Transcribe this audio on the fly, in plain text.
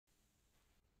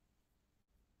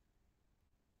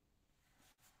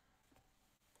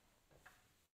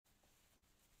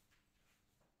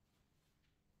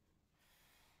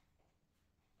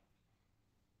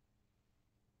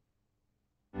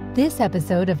This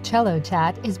episode of Cello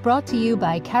Chat is brought to you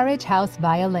by Carriage House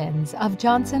Violins of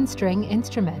Johnson String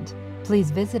Instrument. Please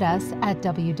visit us at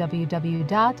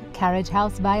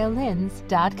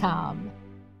www.carriagehouseviolins.com.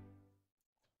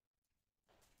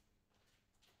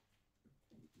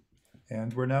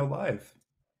 And we're now live.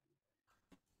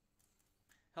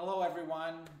 Hello,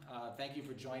 everyone. Thank you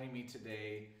for joining me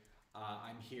today.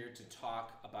 I'm here to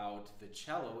talk about the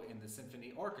cello in the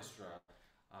symphony orchestra.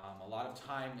 A lot of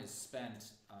time is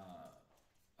spent,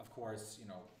 of course,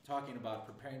 talking about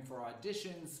preparing for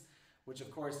auditions, which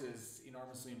of course is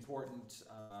enormously important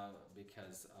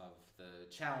because of the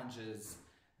challenges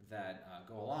that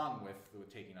go along with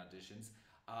taking auditions.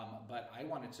 But I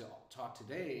wanted to talk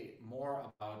today more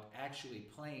about actually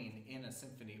playing in a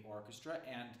symphony orchestra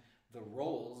and the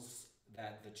roles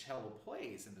that the cello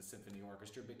plays in the symphony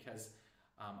orchestra, because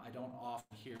I don't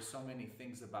often hear so many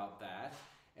things about that.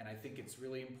 And I think it's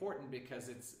really important because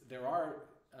there are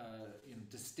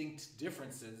distinct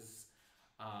differences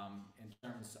in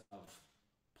terms of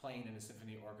playing in a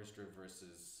symphony orchestra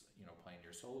versus playing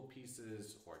your solo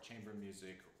pieces or chamber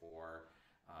music or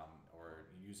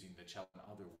using the cello in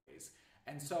other ways.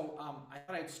 And so I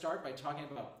thought I'd start by talking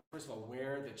about, first of all,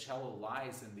 where the cello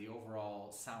lies in the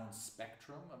overall sound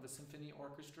spectrum of a symphony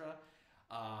orchestra.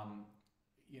 All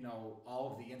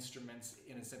of the instruments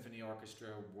in a symphony orchestra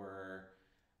were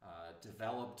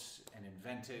developed and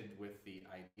invented with the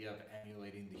idea of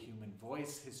emulating the human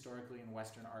voice historically in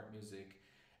Western art music.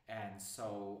 And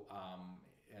so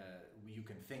you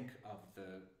can think of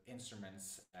the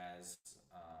instruments as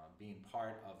being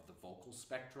part of the vocal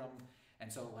spectrum.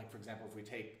 And so, like, for example, if we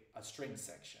take a string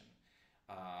section,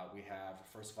 we have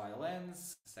first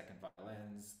violins, second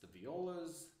violins, the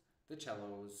violas, the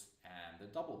cellos, and the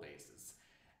double basses.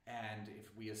 And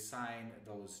if we assign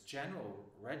those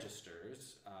general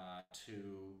registers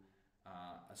to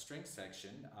a string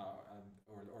section,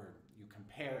 or you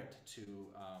compare it to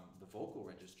the vocal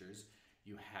registers,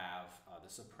 you have the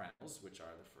sopranos, which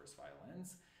are the first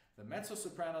violins, the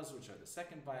mezzo-sopranos, which are the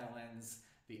second violins,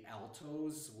 the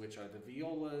altos, which are the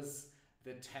violas,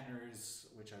 the tenors,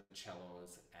 which are the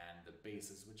cellos, and the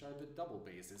basses, which are the double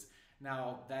basses.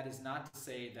 Now, that is not to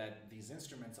say that these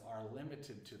instruments are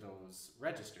limited to those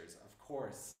registers. Of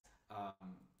course,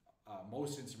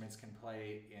 most instruments can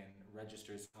play in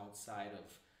registers outside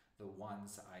of the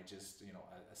ones I just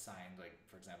assigned, like,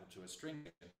 for example, to a string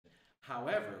section.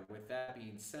 However, with that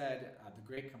being said, the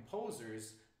great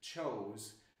composers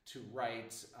chose to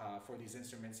write for these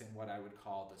instruments in what I would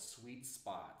call the sweet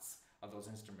spots of those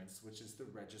instruments, which is the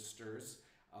registers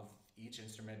of each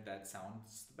instrument that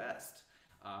sounds the best.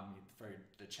 For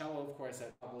the cello, of course,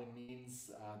 that probably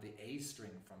means the A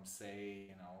string from,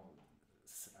 say,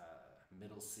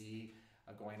 middle C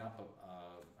going up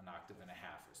an octave and a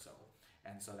half or so.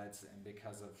 And so that's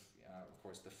because of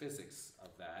course, the physics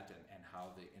of that and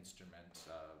how the instrument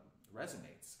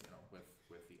resonates,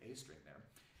 with the A string there.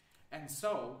 And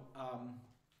so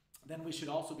then we should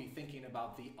also be thinking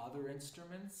about the other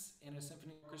instruments in a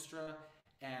symphony orchestra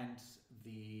and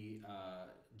the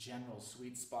general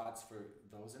sweet spots for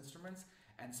those instruments.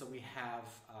 And so we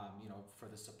have, for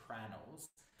the sopranos,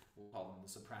 we'll call them the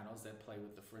sopranos that play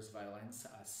with the first violins.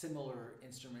 Similar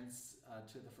instruments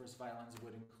to the first violins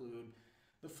would include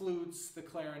the flutes, the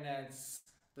clarinets,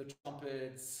 the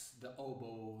trumpets, the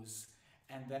oboes.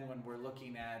 And then when we're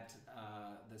looking at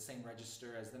the same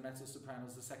register as the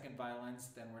mezzo-sopranos, the second violins,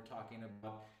 then we're talking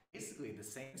about basically the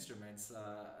same instruments,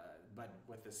 but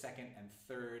with the second and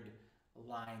third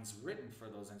lines written for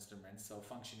those instruments, so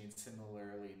functioning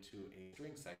similarly to a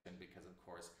string section, because of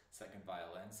course second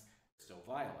violins are still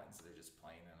violins, they're just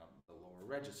playing in the lower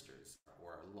registers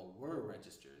or lower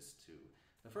registers to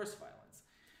the first violins.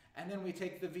 And then we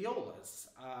take the violas,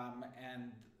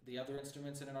 and the other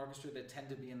instruments in an orchestra that tend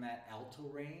to be in that alto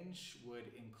range would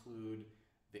include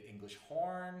the English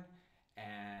horn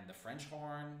and the French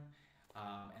horn.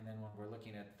 And then when we're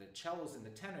looking at the cellos and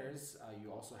the tenors, you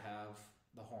also have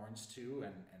the horns too,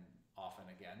 and often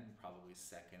again, probably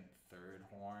second, third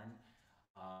horn.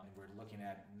 And we're looking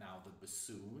at now the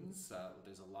bassoons.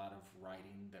 There's a lot of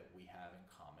writing that we have in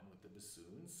common with the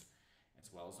bassoons,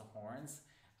 as well as the horns.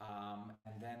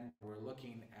 And then we're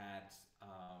looking at,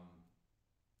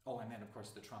 and then of course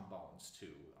the trombones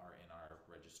too are in our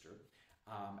register.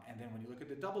 And then when you look at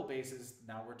the double basses,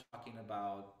 now we're talking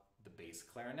about the bass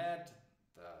clarinet,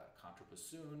 the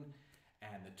contrabassoon,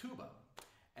 and the tuba.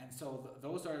 And so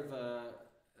those are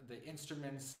the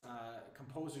instruments.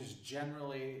 Composers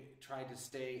generally try to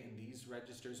stay in these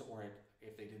registers, or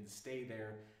if they didn't stay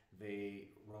there, they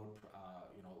wrote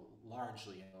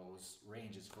largely in those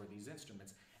ranges for these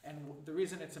instruments. And the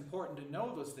reason it's important to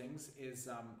know those things is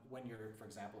when you're, for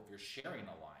example, if you're sharing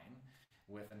a line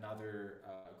with another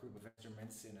group of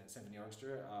instruments in a symphony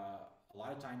orchestra, a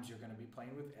lot of times you're going to be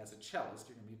playing with, as a cellist,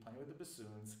 you're going to be playing with the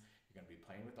bassoons, you're going to be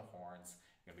playing with the horns,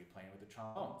 you're going to be playing with the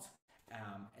trombones.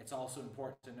 It's also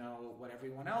important to know what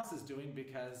everyone else is doing,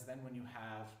 because then when you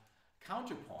have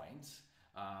counterpoint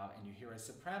and you hear a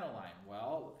soprano line,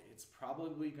 well, it's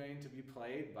probably going to be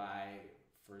played by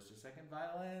first or second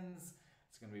violins.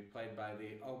 It's going to be played by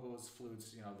the oboes,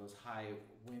 flutes, you know, those high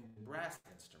wind brass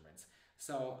instruments.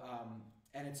 So,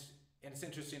 and it's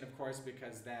interesting, of course,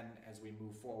 because then as we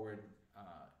move forward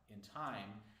in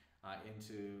time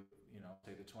into, you know,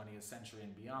 say the 20th century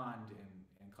and beyond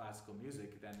in classical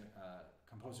music, then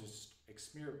composers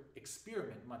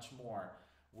experiment much more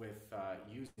with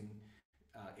using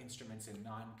instruments in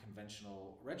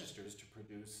non-conventional registers to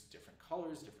produce different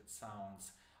colors, different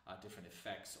sounds, different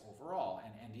effects overall,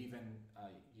 and even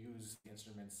use the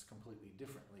instruments completely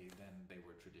differently than they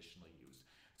were traditionally used.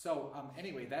 So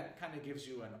anyway, that kind of gives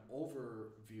you an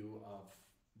overview of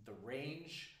the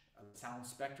range of the sound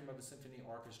spectrum of a symphony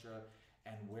orchestra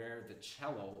and where the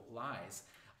cello lies.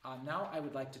 Now I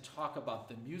would like to talk about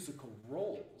the musical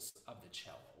roles of the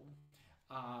cello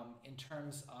in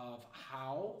terms of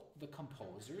how the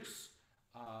composers,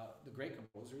 the great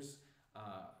composers,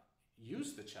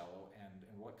 use the cello and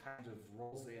what kind of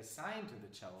roles they assign to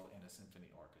the cello in a symphony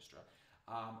orchestra.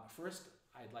 First,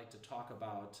 I'd like to talk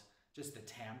about just the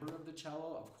timbre of the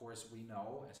cello. Of course, we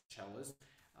know as cellists,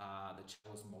 the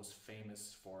cello is most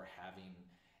famous for having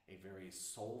a very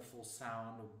soulful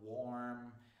sound,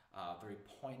 warm, very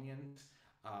poignant,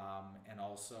 and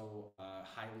also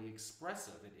highly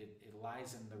expressive. It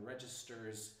lies in the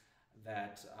registers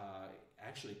that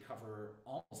actually cover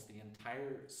almost the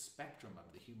entire spectrum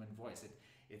of the human voice.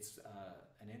 It's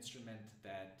an instrument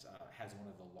that has one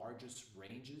of the largest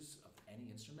ranges of any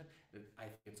instrument. I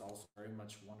think it's also very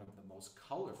much one of the most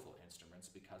colorful instruments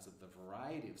because of the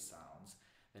variety of sounds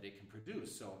that it can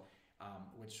produce. So,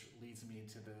 which leads me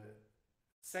to the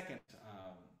second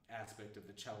aspect of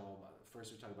the cello.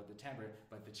 First we talked about the timbre,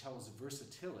 but the cello's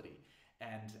versatility.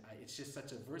 And it's just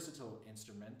such a versatile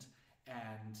instrument,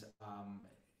 and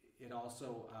it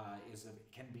also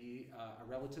can be a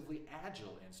relatively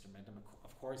agile instrument. And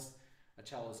of course, a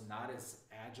cello is not as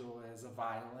agile as a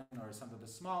violin or some of the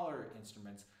smaller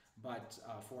instruments, but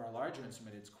for a larger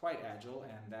instrument, it's quite agile,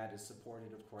 and that is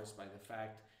supported, of course, by the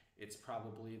fact it's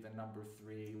probably the number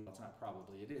 3, well, it's not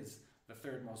probably, it is the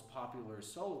 3rd most popular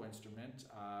solo instrument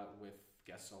with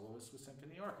guest soloists with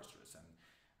symphony orchestras, and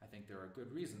I think there are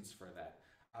good reasons for that.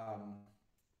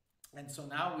 And so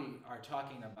now we are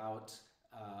talking about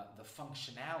the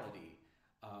functionality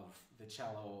of the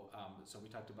cello. So we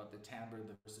talked about the timbre,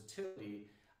 the versatility.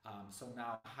 So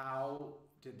now, how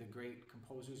did the great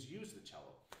composers use the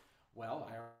cello? Well,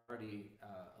 I already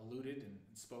alluded and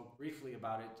spoke briefly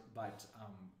about it, but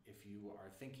if you are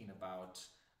thinking about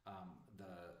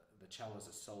the cello as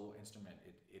a solo instrument,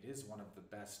 it is one of the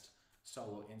best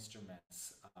solo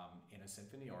instruments in a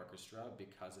symphony orchestra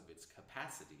because of its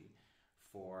capacity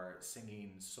for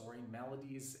singing soaring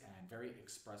melodies and very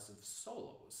expressive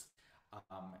solos.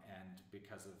 And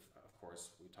because of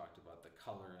course, we talked about the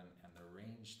color and the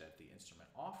range that the instrument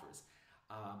offers.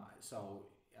 So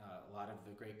a lot of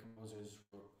the great composers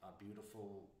wrote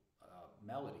beautiful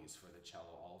melodies for the cello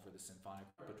all over the symphonic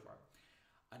repertoire.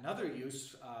 Another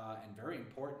use and very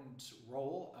important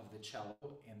role of the cello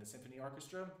in the symphony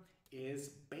orchestra is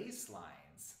bass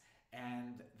lines.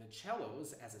 And the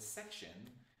cellos, as a section,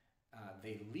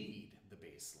 they lead the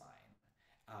bass line.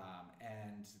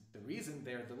 And the reason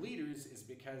they're the leaders is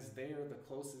because they're the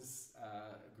closest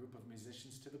group of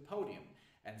musicians to the podium.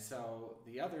 And so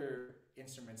the other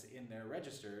instruments in their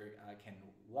register can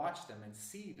watch them and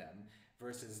see them,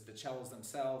 versus the cellos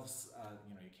themselves,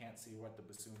 you know, you can't see what the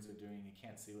bassoons are doing, you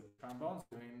can't see what the trombone's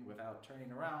doing without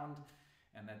turning around,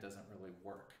 and that doesn't really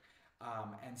work.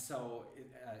 And so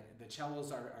the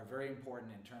cellos are very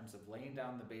important in terms of laying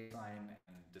down the bass line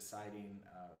and deciding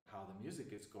how the music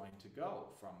is going to go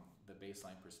from the bass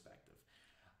line perspective.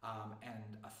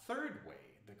 And a third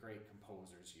way the great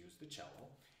composers use the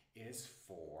cello is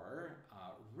for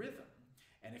rhythm.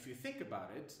 And if you think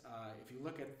about it, if you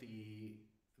look at the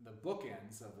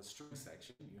bookends of a string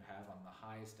section, you have on the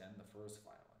highest end the first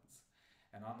violins,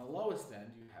 and on the lowest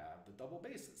end you have the double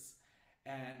basses.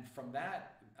 And from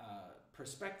that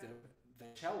perspective, the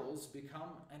cellos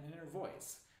become an inner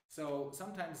voice. So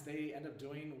sometimes they end up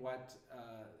doing what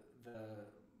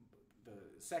the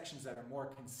sections that are more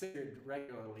considered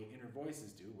regularly inner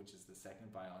voices do, which is the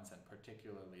second violins and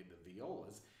particularly the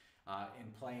violas,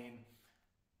 in playing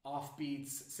offbeats,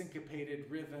 syncopated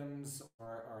rhythms,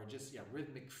 or just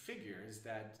rhythmic figures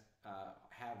that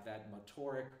have that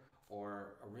motoric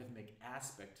or a rhythmic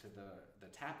aspect to the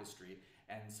tapestry.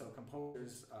 And so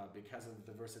composers, because of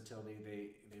the versatility,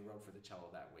 they wrote for the cello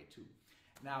that way too.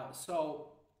 Now,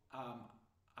 so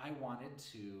I wanted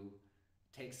to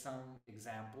take some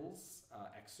examples,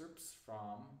 excerpts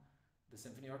from the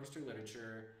symphony orchestra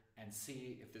literature and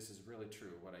see if this is really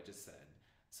true, what I just said.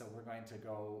 So we're going to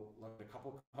go look at a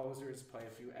couple composers, play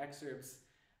a few excerpts,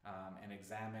 and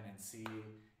examine and see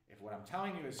if what I'm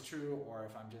telling you is true or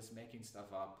if I'm just making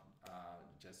stuff up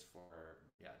just for,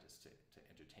 just to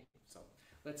entertain you. So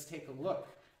let's take a look.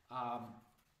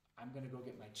 I'm going to go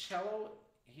get my cello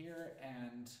here,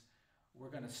 and we're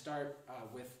going to start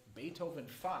with Beethoven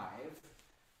 5,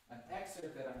 an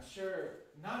excerpt that I'm sure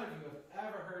none of you have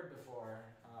ever heard before,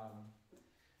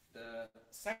 the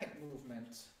second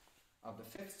movement of the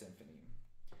Fifth Symphony.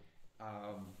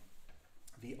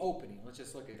 The opening, let's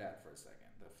just look at that for a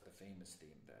second, the famous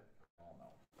theme that we all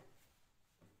know.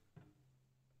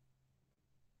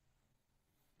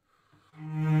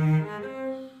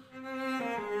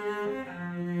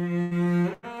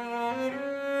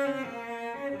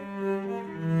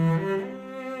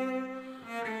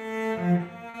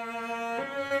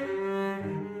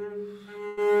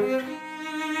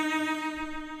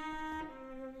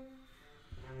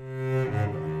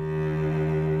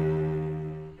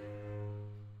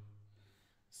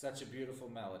 Such a beautiful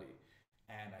melody.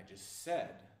 And I just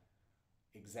said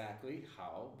exactly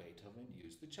how Beethoven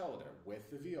used the cello there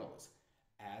with the violas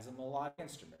as a melodic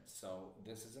instrument. So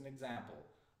this is an example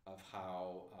of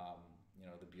how,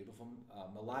 the beautiful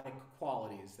melodic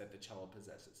qualities that the cello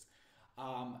possesses.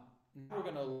 Now we're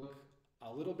going to look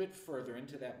a little bit further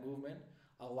into that movement,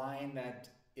 a line that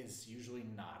is usually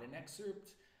not an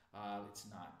excerpt. It's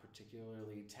not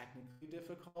particularly technically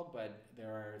difficult, but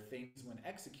there are things when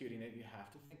executing it you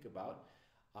have to think about.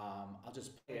 I'll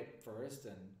just play it first,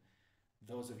 and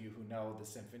those of you who know the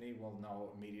symphony will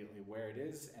know immediately where it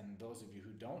is, and those of you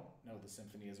who don't know the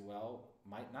symphony as well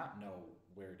might not know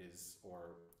where it is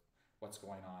or what's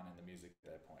going on in the music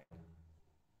at that point.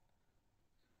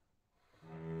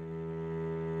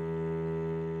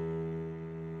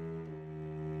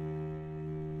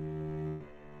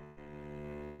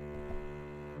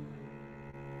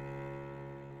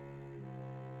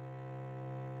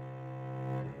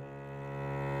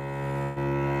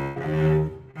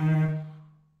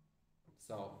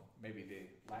 So maybe the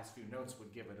last few notes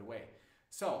would give it away.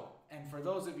 So, and for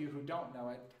those of you who don't know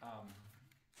it,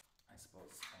 I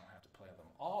suppose I don't have to play them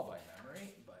all by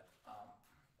memory, but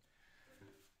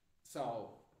so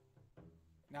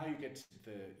now you get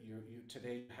to you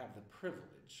today have the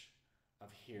privilege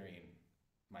of hearing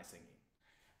my singing.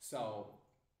 So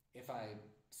if I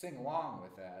sing along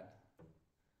with that,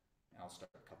 I'll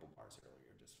start a couple bars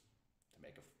earlier just to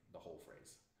make the whole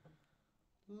phrase.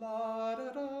 La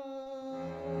da da,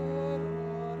 da,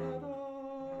 da, da.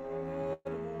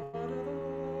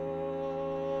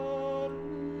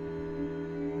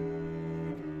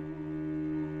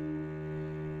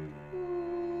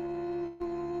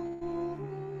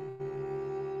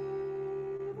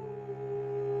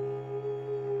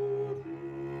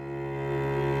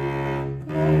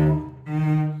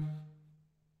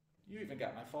 You even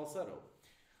got my falsetto.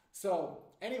 So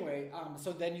anyway,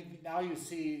 so then now you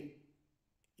see,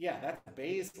 that's the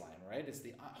bass line, right? It's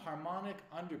the harmonic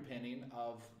underpinning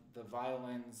of the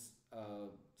violin's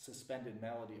suspended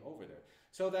melody over there.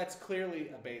 So that's clearly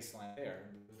a bass line there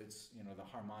with its, the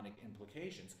harmonic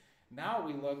implications. Now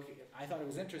we look, I thought it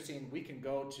was interesting, we can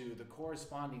go to the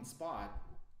corresponding spot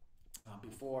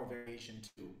before variation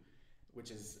 2, which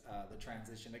is the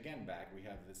transition again back. We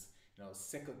have this,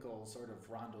 cyclical sort of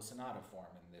rondo sonata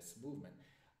form in this movement.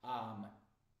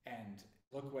 And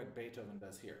look what Beethoven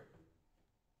does here.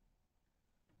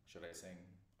 Should I sing?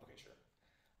 Okay, sure.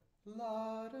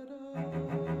 La da da, la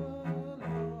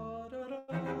da da,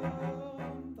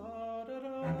 da da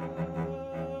da,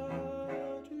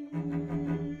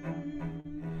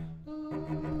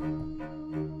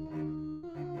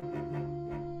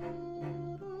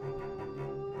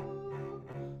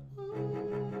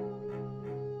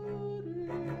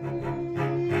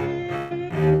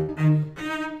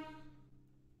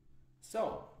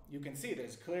 So you can see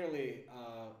there's clearly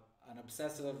an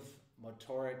obsessive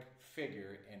motoric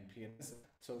figure in pianissimo.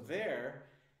 So there,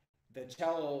 the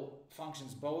cello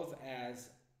functions both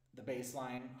as the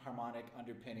baseline harmonic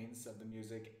underpinnings of the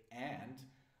music and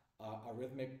a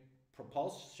rhythmic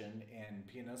propulsion in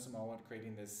pianissimo and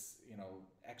creating this,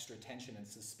 extra tension and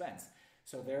suspense.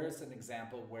 So there's an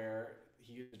example where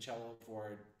he used the cello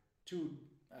for two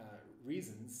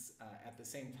reasons at the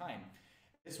same time.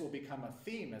 This will become a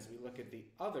theme as we look at the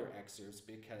other excerpts,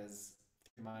 because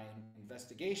through my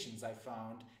investigations I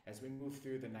found as we move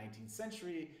through the 19th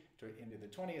century into the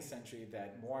 20th century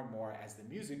that more and more, as the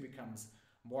music becomes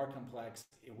more complex,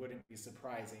 it wouldn't be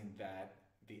surprising that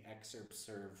the excerpts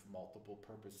serve multiple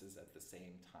purposes at the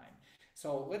same time.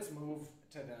 So let's move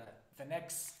to the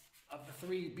next of the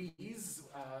three B's,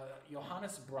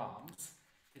 Johannes Brahms,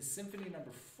 his Symphony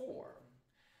Number 4,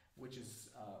 which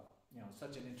is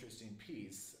such an interesting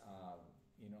piece.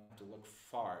 You don't have to look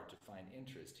far to find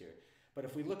interest here. But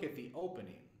if we look at the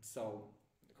opening, so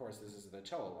of course this is the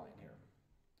cello line here.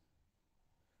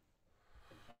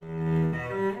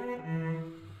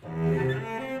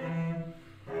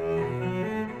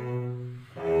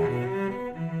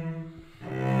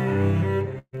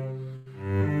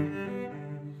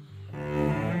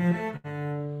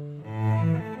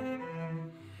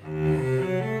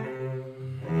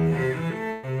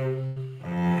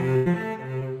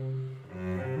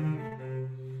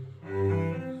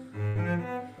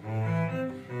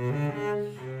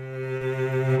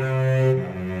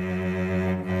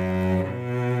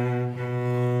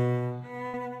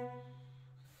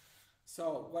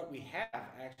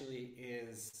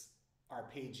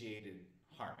 Arpeggiated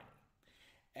harmony,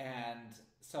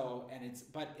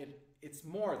 it's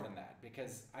more than that,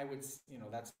 because I would,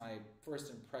 that's my first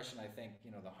impression. I think,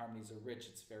 the harmonies are rich,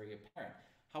 it's very apparent.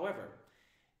 However,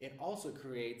 it also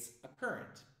creates a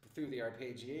current through the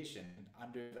arpeggiation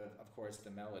under, of course,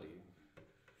 the melody.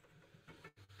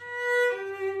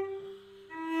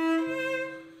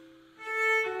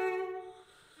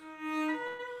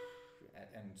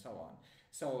 And so on.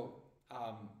 So,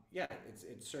 yeah,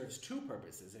 it serves two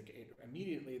purposes.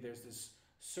 Immediately there's this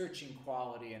searching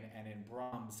quality, and in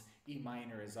Brahms, E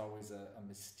minor is always a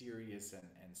mysterious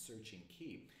and searching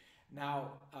key.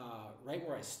 Now, right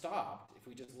where I stopped, if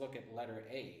we just look at letter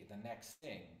A, the next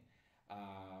thing,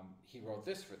 he wrote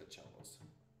this for the cellos.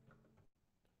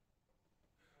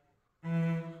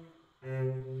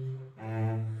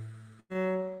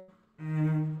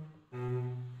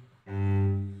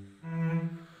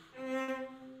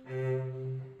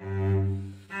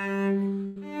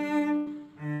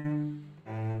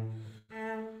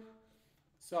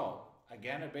 So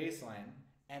again, a bass line,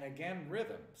 and again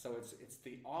rhythm. So it's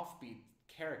the offbeat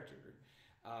character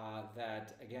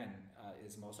that again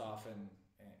is most often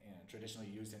traditionally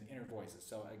used in inner voices.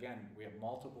 So again, we have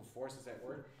multiple forces at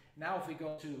work. Now, if we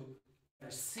go to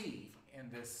C in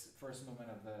this first movement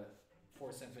of the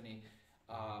Fourth Symphony,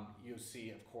 you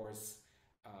see, of course,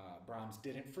 Brahms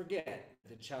didn't forget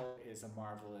the cello is a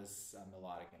marvelous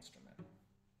melodic instrument.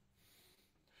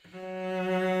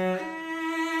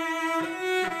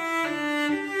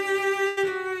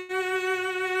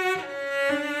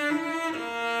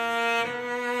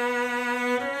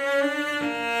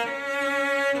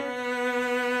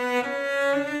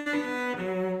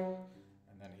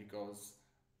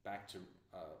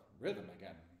 Rhythm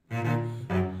again.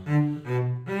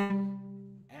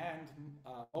 And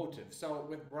motive. So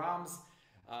with Brahms,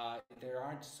 there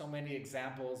aren't so many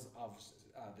examples of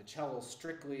the cello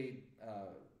strictly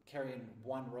carrying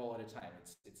one role at a time.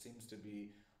 It seems to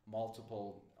be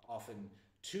multiple, often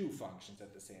two functions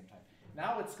at the same time.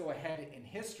 Now let's go ahead in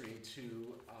history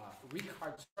to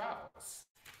Richard Strauss.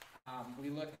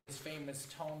 We look at his famous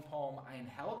tone poem Ein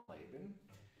Heldenleben.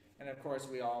 And of course,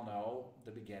 we all know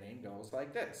the beginning goes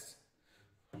like this.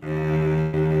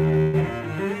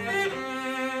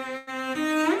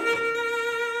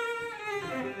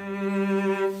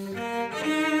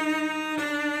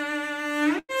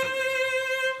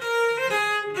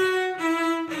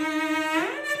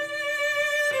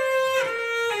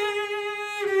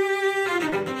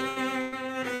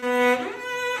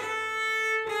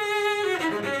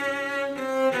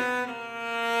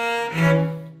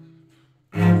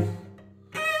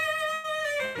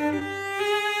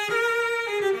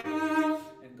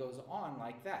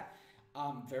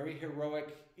 Very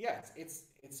heroic, yeah, it's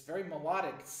very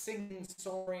melodic, singing,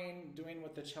 soaring, doing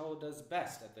what the cello does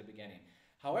best at the beginning.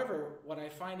 However, what I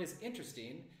find is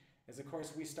interesting is, of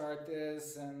course, we start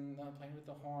this and playing with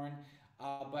the horn,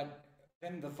 but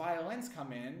then the violins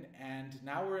come in, and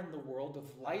now we're in the world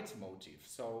of leitmotif.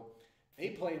 So they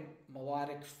play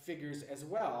melodic figures as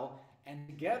well, and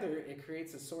together it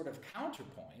creates a sort of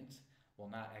counterpoint. Well,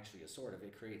 not actually a sort of,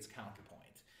 it creates counterpoint.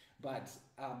 But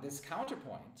this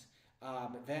counterpoint,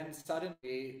 then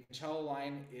suddenly the cello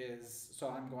line is, so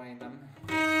I'm going, and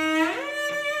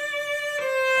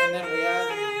then we have,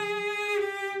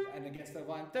 and against the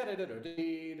line, and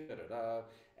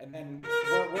then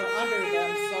we're under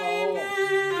them, so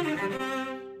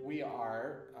we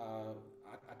are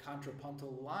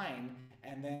contrapuntal line,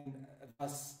 and then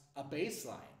thus a bass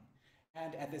line.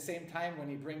 And at the same time, when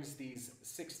he brings these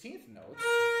 16th notes,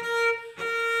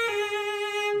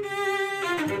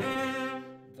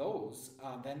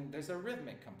 then there's a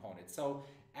rhythmic component. So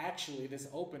actually, this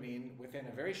opening within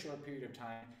a very short period of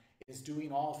time is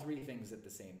doing all three things at the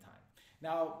same time.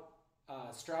 Now,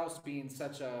 Strauss being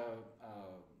such a,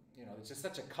 just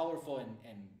such a colorful and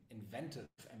inventive,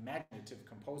 imaginative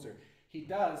composer, he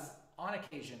does, on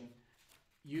occasion,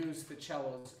 use the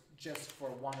cellos just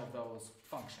for one of those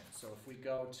functions. So if we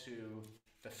go to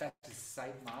the Festes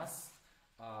Zeitmaß,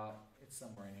 it's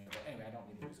somewhere in here, but anyway, I don't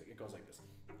need the music. It goes like this.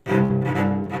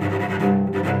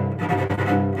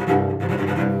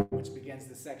 Which begins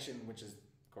the section, which is,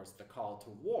 of course, the call to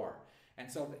war. And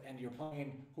so, and you're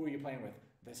playing, who are you playing with?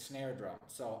 The snare drum.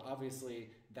 So obviously,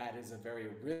 that is a very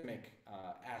rhythmic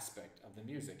aspect of the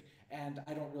music. And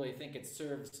I don't really think it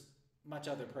serves much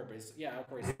other purpose. Yeah, of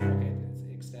course, okay,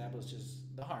 it establishes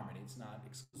the harmony. It's not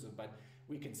exclusive, but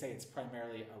we can say it's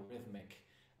primarily a rhythmic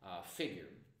figure.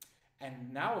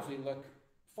 And now if we look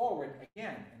forward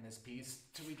again in this piece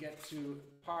till we get to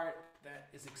the part that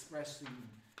is expressing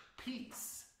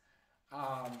peace. We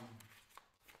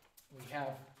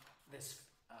have this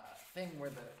thing where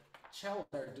the cellos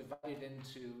are divided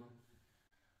into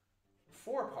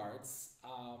 4 parts.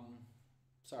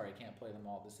 Sorry, I can't play them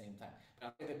all at the same time.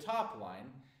 But the top line,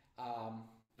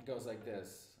 it goes like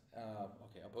this.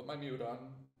 Okay, I'll put my mute on.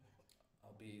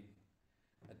 I'll be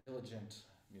a diligent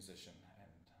musician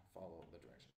and follow the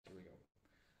direction. Here we go.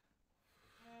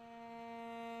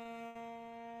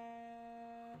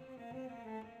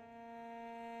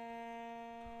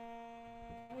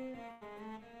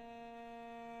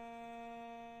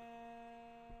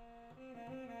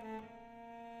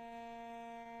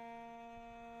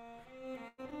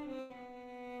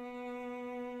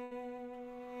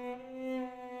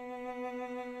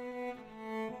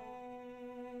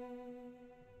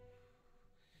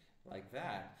 Like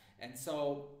that. And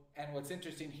so, and what's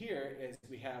interesting here is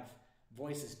we have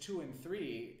voices 2 and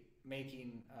 3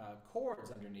 making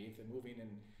chords underneath and moving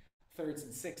in thirds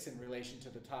and sixths in relation to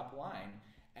the top line.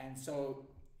 And so,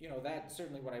 you know, that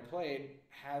certainly what I played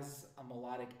has a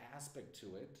melodic aspect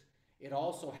to it. It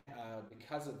also,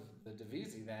 because of the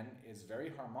divisi then, is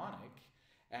very harmonic,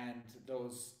 and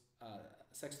those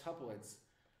sextuplets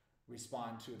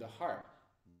respond to the harp.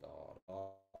 Da,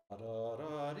 da, da,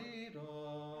 da, dee, da, da,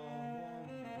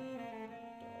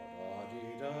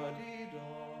 dee, da, dee, da.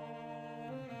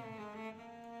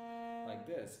 Like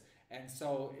this. And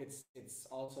so it's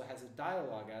also has a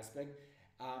dialogue aspect,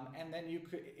 and then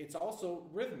it's also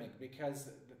rhythmic, because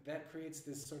that creates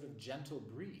this sort of gentle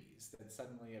breeze that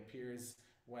suddenly appears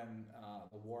when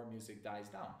the war music dies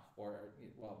down, or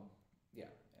well,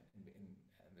 yeah, and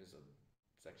there's a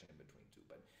section in between too.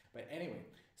 But anyway,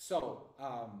 so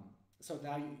so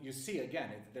now you see again,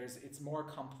 it's more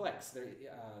complex.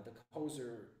 The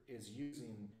composer is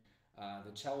using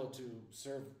the cello to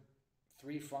serve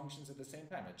 3 functions at the same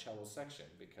time, a cello section,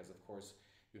 because of course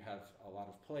you have a lot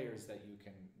of players that you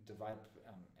can divide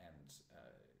and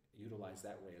utilize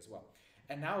that way as well.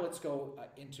 And now let's go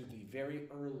into the very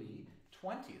early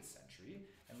 20th century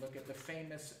and look at the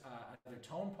famous another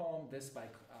tone poem, this by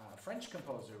a French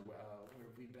composer, where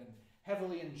we've been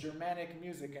heavily in Germanic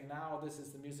music, and now this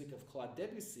is the music of Claude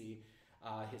Debussy,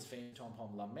 his famous tone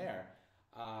poem La Mer.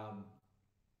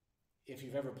 If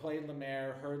you've ever played La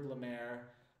Mer, heard La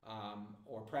Mer,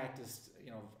 or practiced,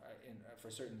 you know, for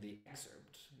certain the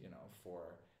excerpt, you know,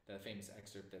 for the famous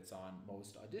excerpt that's on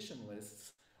most audition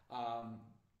lists,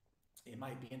 it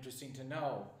might be interesting to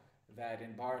know that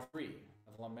in bar 3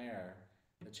 of La Mer,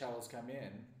 the cellos come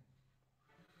in.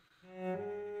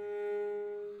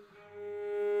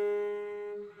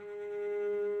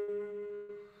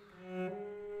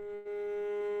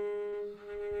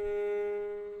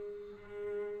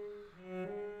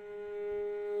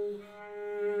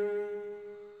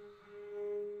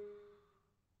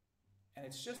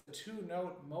 It's just a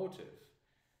 2-note motive,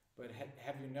 but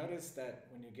have you noticed that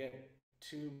when you get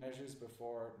 2 measures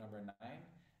before number 9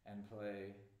 and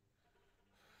play,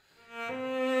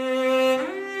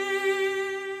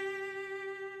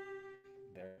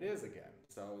 there it is again.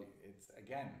 So it's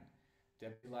again,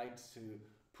 Debbie likes to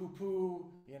poo-poo,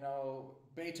 you know,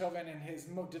 Beethoven and his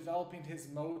developing his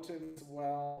motives.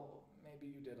 Well, maybe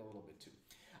you did a little bit too.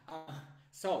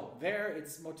 So there,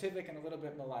 it's motivic and a little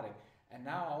bit melodic. And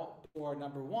now for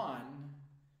number 1,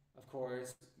 of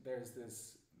course, there's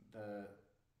the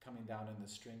coming down in the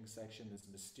string section, this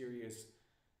mysterious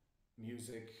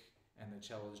music, and the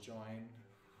cellos join.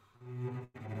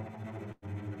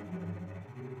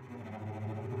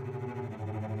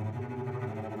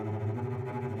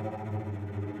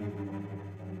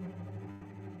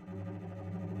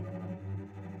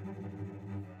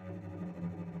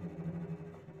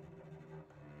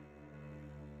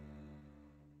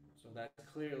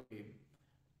 that's clearly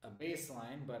a bass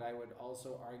line, but I would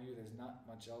also argue there's not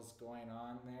much else going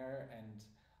on there, and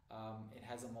it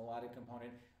has a melodic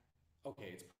component. Okay,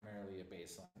 it's primarily a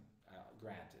bass line,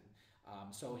 granted.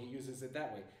 So he uses it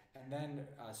that way. And then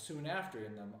soon after,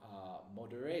 in the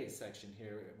modere section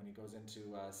here, when he goes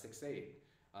into 6/8,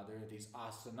 there are these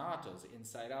ostinatos,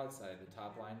 inside outside. The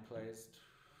top line plays,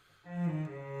 and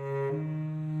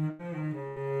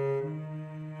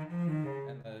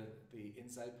the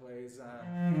inside plays.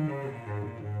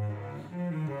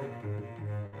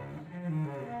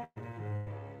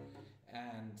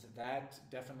 And that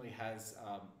definitely has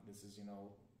this is, you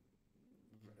know,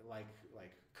 like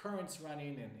currents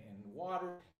running in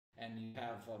water, and you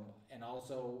have and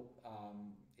also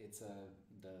it's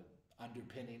the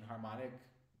underpinning harmonic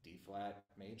D flat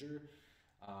major,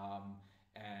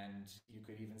 and you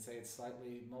could even say it's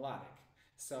slightly melodic.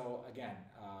 So again,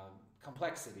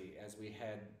 complexity as we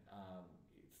head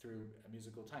through a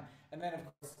musical time. And then of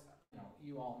course, you know,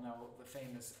 you all know the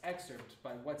famous excerpt.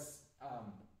 But what's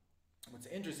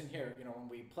interesting here, you know, when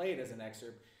we play it as an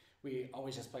excerpt, we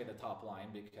always just play the top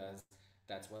line because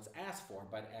that's what's asked for.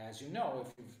 But as you know,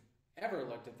 if you've ever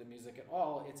looked at the music at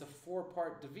all, it's a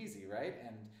 4-part divisi, right?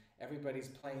 And everybody's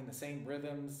playing the same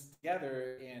rhythms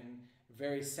together in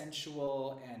very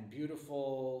sensual and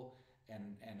beautiful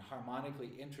and harmonically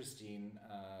interesting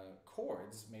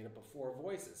chords made up of 4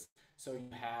 voices. So you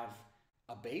have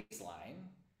a bass line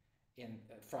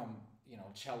from, you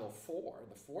know, cello 4,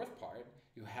 the 4th part.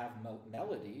 You have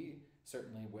melody,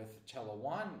 certainly with cello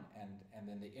 1, and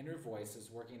then the inner voices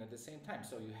working at the same time.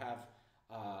 So you have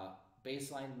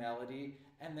bass line, melody,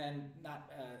 and then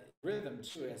not rhythm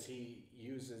too, as he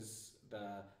uses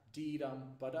the dee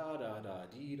dum ba da da da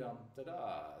dee dum da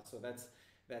da. So that's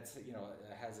you know,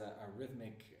 has a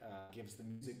rhythmic, gives the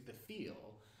music the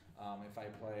feel. If I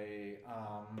play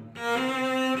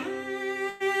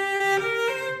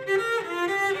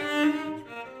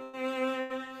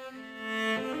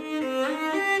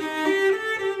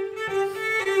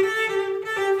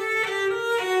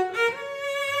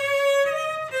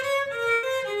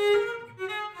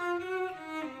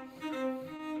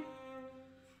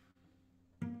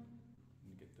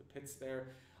get the pits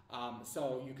there.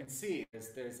 So you can see it's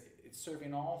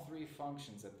serving all 3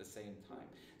 functions at the same time.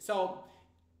 So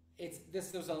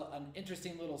there's an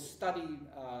interesting little study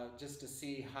just to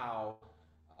see how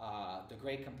the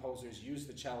great composers use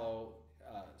the cello,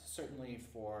 certainly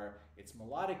for its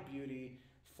melodic beauty,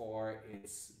 for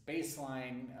its bass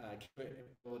line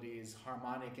capabilities,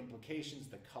 harmonic implications,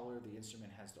 the color the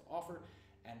instrument has to offer,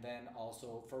 and then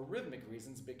also for rhythmic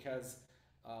reasons, because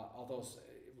although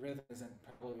rhythm isn't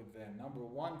probably the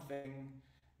 #1 thing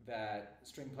that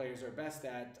string players are best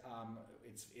at,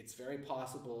 it's very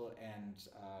possible and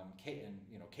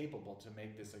you know, capable to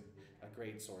make this a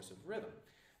great source of rhythm.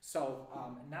 So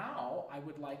now I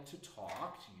would like to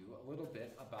talk to you a little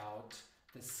bit about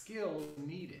the skills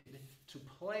needed to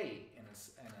play in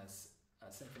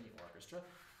a symphony orchestra.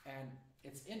 And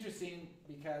it's interesting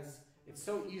because it's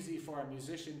so easy for a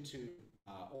musician to,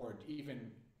 or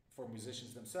even for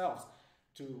musicians themselves,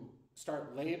 to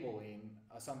start labeling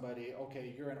somebody.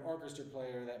 Okay, you're an orchestra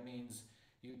player. That means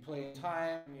you play in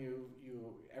time.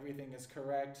 Everything is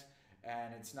correct,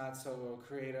 and it's not so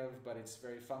creative, but it's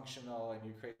very functional, and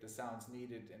you create the sounds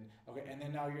needed. And okay, and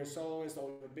then now you're a soloist. Oh,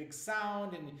 you have a big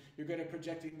sound, and you're good at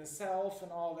projecting the self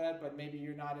and all that, but maybe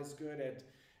you're not as good at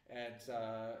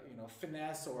you know,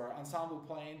 finesse or ensemble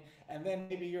playing. And then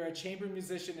maybe you're a chamber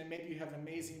musician, and maybe you have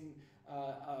amazing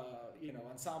you know,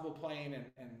 ensemble playing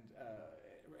and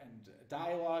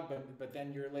dialogue, but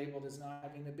then you're labeled as not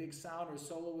having a big sound or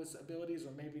soloist abilities,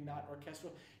 or maybe not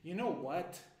orchestral. You know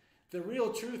what? The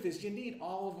real truth is you need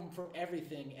all of them for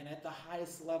everything, and at the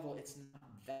highest level, it's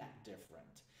not that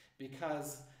different.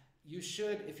 Because you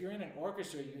should, if you're in an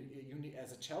orchestra, you need,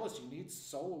 as a cellist, you need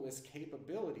soloist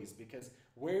capabilities, because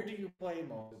where do you play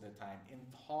most of the time? In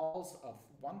halls of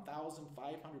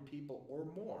 1,500 people or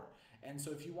more. And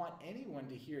so if you want anyone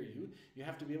to hear you, you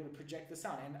have to be able to project the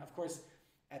sound. And of course,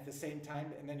 at the same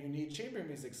time, and then you need chamber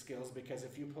music skills, because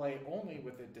if you play only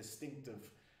with a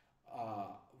distinctive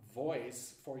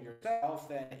voice for yourself,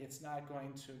 then it's not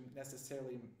going to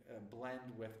necessarily blend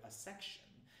with a section.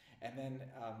 And then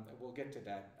we'll get to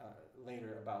that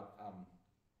later about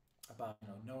you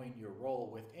know, knowing your role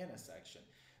within a section.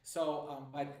 So,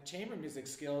 but chamber music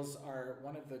skills are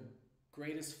one of the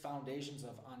greatest foundations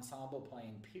of ensemble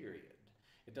playing, period.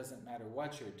 It doesn't matter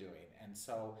what you're doing. And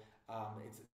so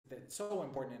it's so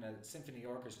important in a symphony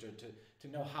orchestra to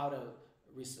know how to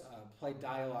play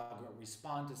dialogue, or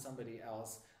respond to somebody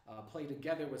else, play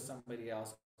together with somebody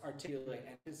else, articulate,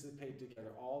 anticipate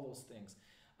together, all those things.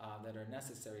 that are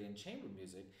necessary in chamber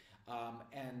music.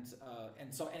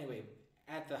 And so anyway,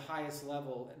 at the highest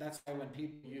level, that's why when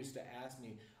people used to ask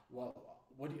me, well,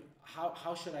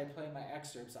 how should I play my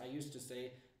excerpts? I used to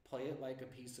say, play it like a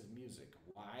piece of music.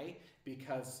 Why?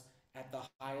 Because at the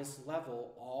highest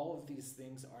level, all of these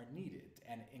things are needed,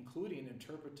 and including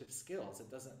interpretive skills. It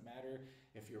doesn't matter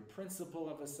if you're principal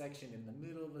of a section, in the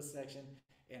middle of a section,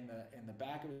 in the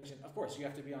back of a section. Of course, you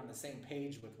have to be on the same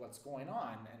page with what's going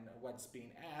on and what's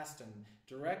being asked and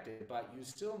directed, but you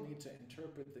still need to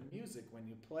interpret the music when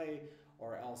you play,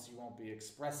 or else you won't be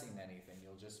expressing anything.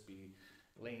 You'll just be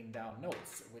laying down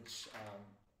notes, which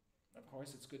of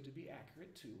course it's good to be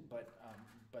accurate too,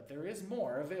 but there is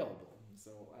more available.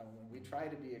 So we try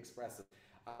to be expressive.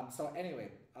 So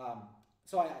anyway,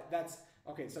 that's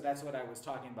what I was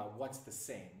talking about. What's the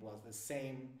same? Well, the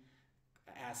same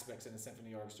aspects in a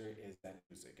symphony orchestra is that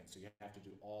music, and so you have to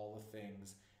do all the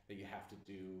things that you have to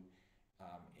do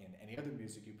in any other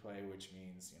music you play, which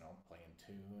means, play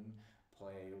in tune,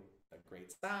 play a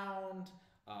great sound,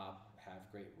 have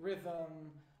great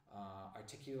rhythm,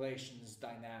 articulations,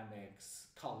 dynamics,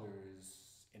 colors,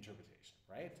 interpretation,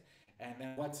 right? And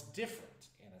then what's different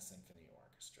in a symphony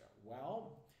orchestra?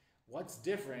 Well, what's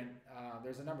different,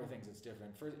 there's a number of things that's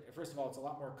different. First of all, it's a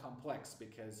lot more complex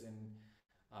because in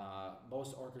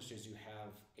most orchestras you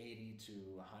have 80 to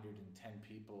 110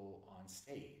 people on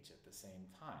stage at the same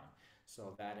time.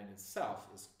 So that in itself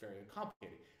is very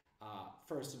complicated.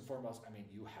 First and foremost,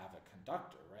 you have a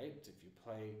conductor, right? If you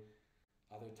play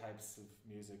other types of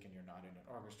music and you're not in an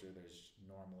orchestra, there's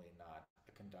normally not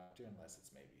a conductor unless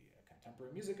it's maybe a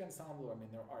contemporary music ensemble.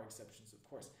 There are exceptions, of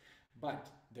course, but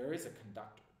there is a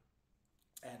conductor.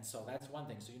 And so that's one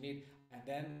thing. So you need, and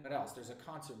then what else? There's a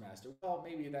concertmaster. Well,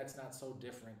 maybe that's not so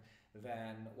different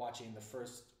than watching the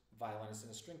first violinist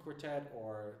in a string quartet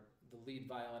or the lead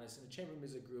violinist in a chamber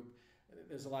music group.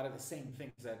 There's a lot of the same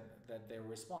things that they're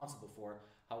responsible for.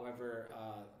 However,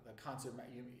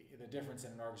 the difference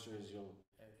in an orchestra is you'll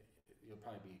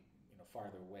probably be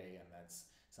farther away, and that's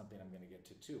something I'm going to get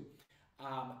to too.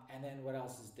 And then what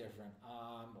else is different?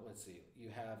 Let's see. You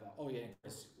have of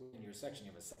course, in your section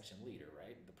you have a section leader,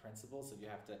 right? The principal. So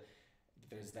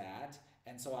there's that.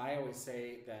 And so I always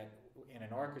say that in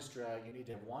an orchestra you need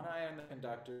to have one eye on the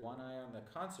conductor, one eye on the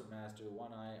concertmaster,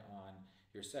 one eye on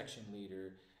your section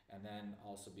leader, and then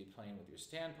also be playing with your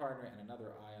stand partner and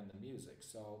another eye on the music.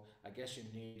 So I guess you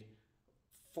need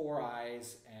 4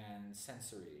 eyes and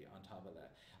sensory on top of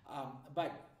that.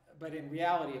 But in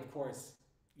reality, of course,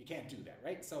 you can't do that,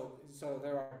 right? So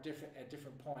there are at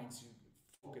different points you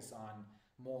focus on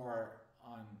more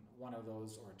on one of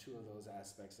those or 2 of those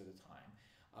aspects at a time.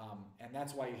 And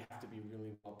that's why you have to be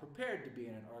really well prepared to be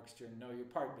in an orchestra and know your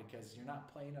part, because you're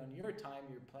not playing on your time,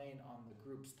 you're playing on the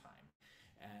group's time.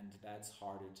 And that's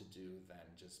harder to do than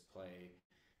just play,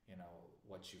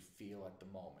 what you feel at the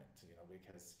moment,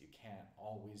 because you can't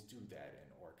always do that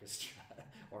in orchestra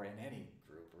or in any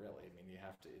group, really. You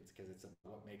have to, it's because it's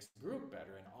what makes the group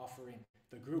better and offering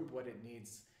the group what it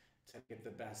needs to get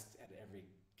the best at every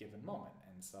given moment.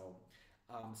 And so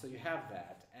you have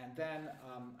that. And then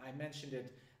I mentioned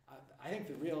it, I think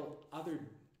the real other,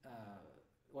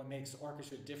 what makes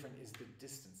orchestra different is the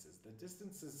distances. The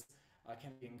distances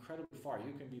can be incredibly far.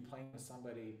 You can be playing with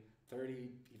somebody 30,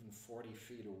 even 40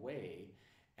 feet away.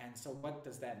 And so what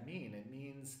does that mean? It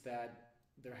means that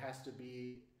there has to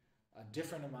be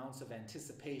different amounts of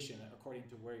anticipation according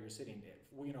to where you're sitting.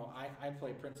 I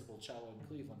play principal cello in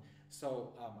Cleveland,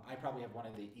 so I probably have one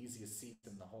of the easiest seats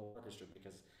in the whole orchestra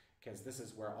because this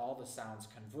is where all the sounds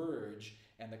converge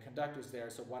and the conductor's there.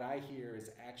 So what I hear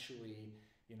is actually,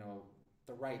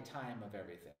 the right time of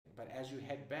everything. But as you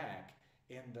head back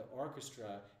in the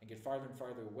orchestra and get farther and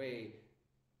farther away,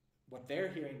 what they're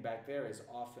hearing back there is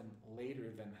often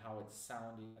later than how it's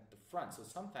sounding at the front. So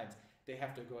sometimes they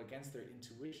have to go against their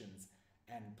intuitions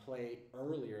and play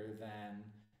earlier than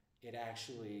it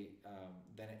actually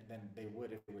than they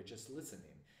would if they were just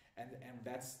listening. And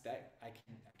that's that. I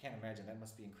can't imagine. That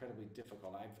must be incredibly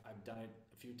difficult. I've done it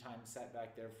a few times, sat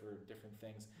back there for different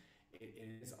things. It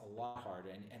is a lot harder.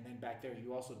 And then back there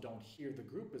you also don't hear the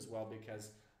group as well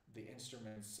because the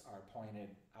instruments are pointed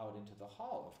out into the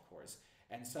hall, of course.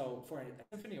 And so for a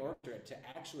symphony orchestra to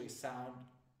actually sound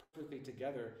perfectly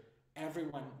together,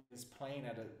 everyone is playing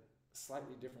at a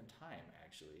slightly different time,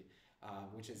 actually,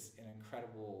 which is an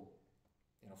incredible,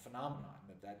 phenomenon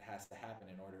that has to happen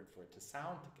in order for it to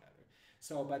sound together.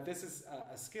 So, but this is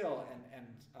a skill,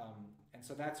 and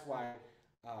so that's why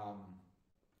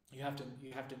you have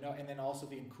to know, and then also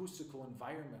the acoustical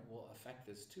environment will affect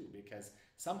this too, because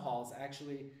some halls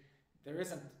actually there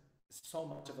isn't so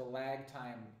much of a lag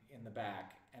time in the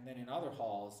back, and then in other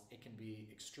halls it can be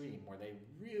extreme where they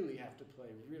really have to play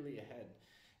really ahead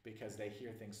because they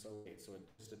hear things so late. So it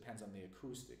just depends on the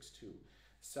acoustics too.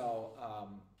 So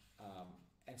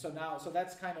so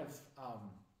that's kind of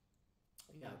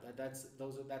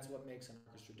that's what makes an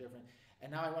orchestra different.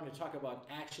 And now I want to talk about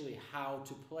actually how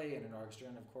to play in an orchestra,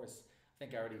 and of course I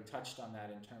think I already touched on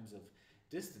that in terms of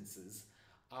distances.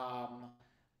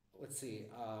 Let's see.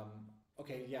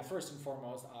 Okay, yeah, first and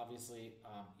foremost, obviously,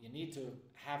 you need to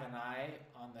have an eye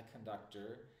on the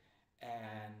conductor,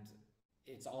 and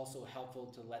it's also helpful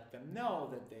to let them know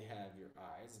that they have your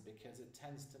eyes, because it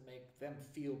tends to make them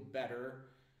feel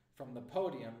better from the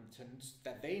podium,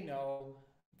 that they know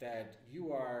that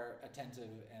you are attentive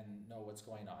and know what's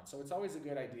going on. So it's always a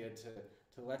good idea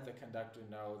to let the conductor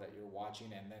know that you're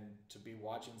watching, and then to be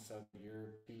watching so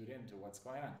you're cued into what's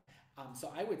going on.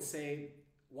 So I would say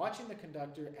watching the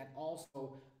conductor, and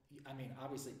also, I mean,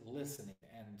 obviously listening.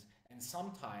 And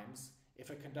sometimes if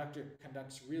a conductor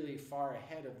conducts really far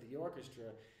ahead of the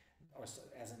orchestra, or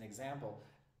as an example,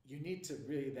 you need to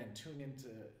really then tune into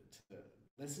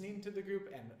listening to the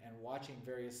group and watching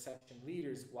various section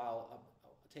leaders while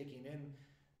taking in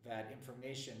that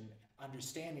information,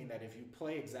 understanding that if you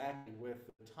play exactly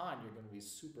with the time, you're going to be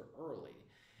super early.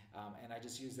 And I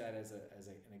just use that as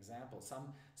an example.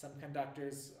 Some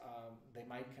conductors, they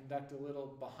might conduct a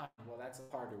little behind. Well, that's a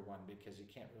harder one because you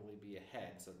can't really be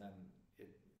ahead. So then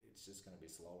it's just going to be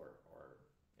slower, or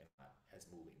not as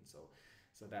moving. So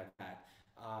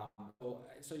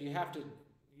you have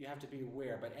to be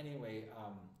aware. But anyway,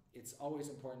 it's always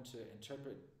important to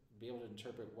be able to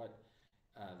interpret what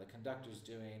the conductor's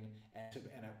doing, and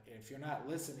if you're not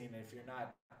listening, if you're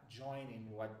not joining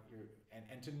what you're,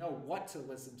 and to know what to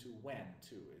listen to when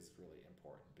too is really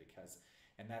important, because,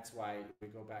 and that's why we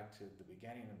go back to the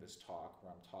beginning of this talk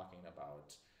where I'm talking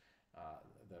about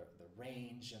the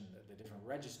range and the different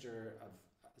registers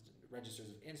of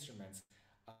instruments.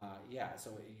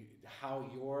 So how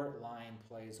your line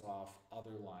plays off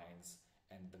other lines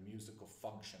and the musical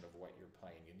function of what you're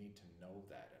playing. You need to know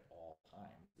that at all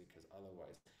times, because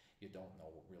otherwise you don't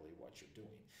know really what you're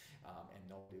doing, and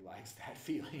nobody likes that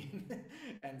feeling.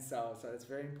 And so it's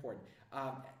very important.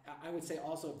 I would say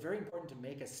also very important to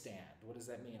make a stand. What does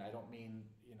that mean? I don't mean,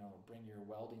 bring your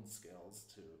welding skills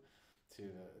to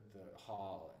the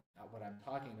hall. What I'm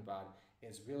talking about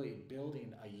is really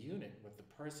building a unit with the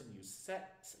person you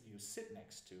sit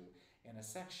next to in a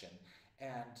section.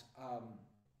 And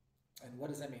what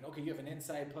does that mean? Okay, you have an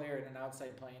inside player and an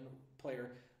outside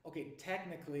player. Okay,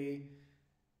 technically,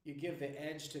 you give the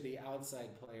edge to the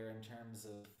outside player in terms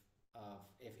of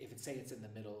if it's, say it's in the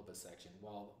middle of a section.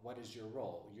 Well, what is your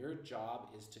role? Your job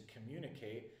is to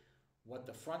communicate what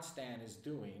the front stand is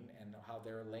doing and how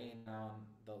they're laying down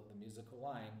the musical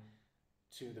line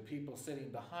to the people sitting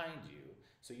behind you.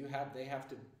 So they have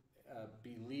to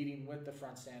be leading with the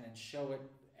front stand and show it,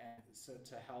 and so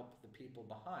to help the people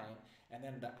behind. And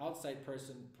then the outside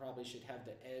person probably should have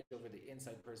the edge over the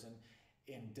inside person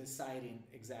in deciding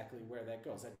exactly where that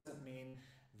goes. That doesn't mean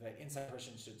the inside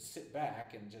person should sit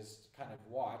back and just kind of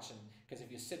watch, and because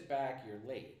if you sit back, you're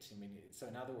late. I mean, so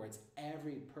in other words,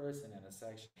 every person in a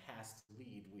section has to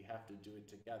lead. We have to do it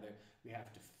together. We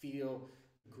have to feel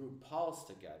the group pulse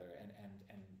together and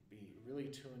be really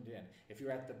tuned in. If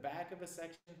you're at the back of a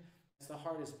section, it's the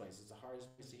hardest place. It's the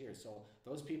hardest place to hear. So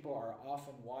those people are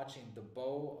often watching the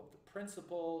bow of the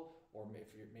principal, or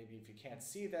if you can't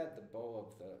see that, the bow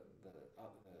of the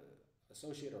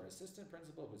associate or assistant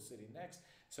principal who's sitting next,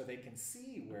 so they can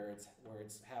see where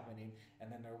it's happening.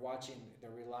 And then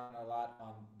they're relying a lot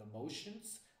on the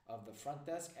motions of the front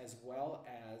desk as well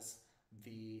as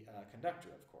the conductor,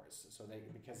 of course. So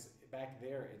because back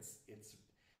there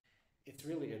it's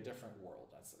really a different world.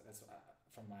 That's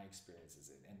from my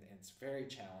experiences, and it's very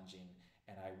challenging.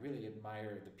 And I really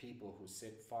admire the people who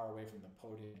sit far away from the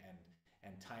podium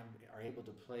and are able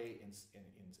to play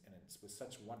with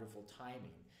such wonderful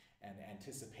timing and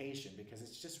anticipation, because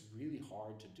it's just really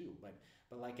hard to do. But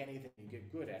like anything, you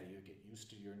get good at it. You get used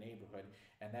to your neighborhood,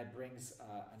 and that brings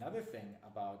another thing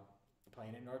about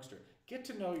playing in an orchestra. Get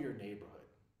to know your neighborhood.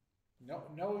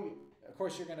 Of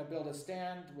course, you're going to build a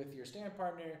stand with your stand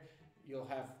partner. You'll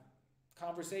have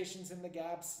conversations in the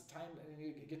gaps,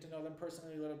 you get to know them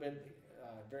personally a little bit.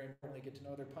 Very importantly, get to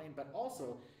know their playing. But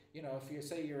also,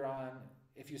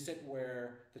 if you sit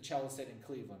where the cellists sit in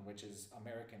Cleveland, which is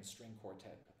American string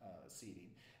quartet seating,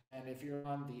 and if you're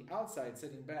on the outside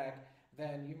sitting back,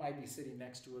 then you might be sitting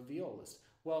next to a violist.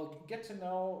 Well, get to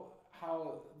know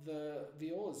how the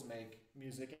violas make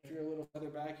music. If you're a little further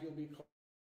back, you'll be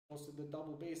close to the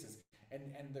double basses, and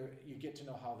you get to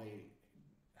know how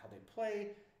how they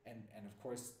play, and of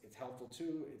course it's helpful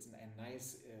too. It's and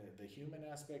nice the human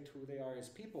aspect, who they are as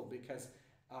people, because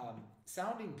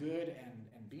sounding good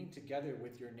and being together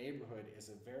with your neighborhood is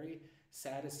a very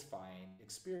satisfying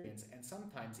experience. And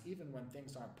sometimes even when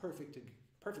things aren't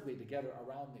perfectly together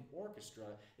around the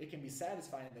orchestra, it can be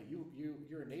satisfying that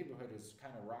your neighborhood is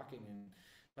kind of rocking and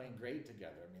playing great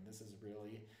together. I mean, this is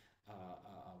really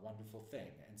a wonderful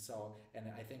thing. And so,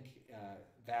 and I think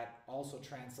that also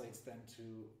translates then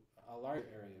to a large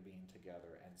area being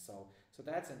together. And so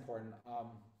that's important. I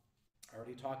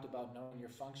already talked about knowing your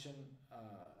function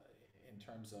in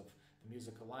terms of the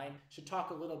musical line. Should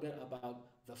talk a little bit about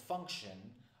the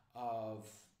function of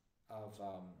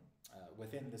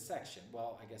within the section.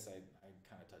 Well, I guess I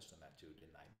kind of touched on that too,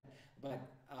 didn't I? But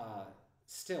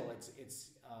still, it's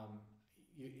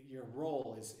your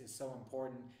role is so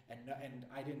important. And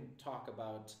I didn't talk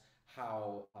about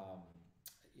how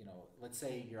you know, let's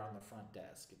say you're on the front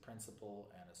desk, a principal,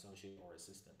 an associate, or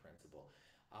assistant principal.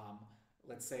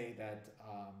 Let's say that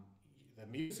the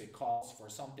music calls for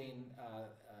something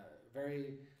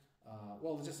very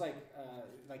well, just like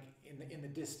in the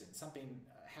distance, something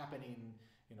happening,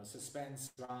 you know,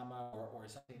 suspense, drama, or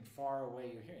something far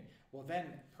away you're hearing. Well,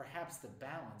 then perhaps the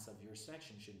balance of your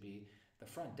section should be the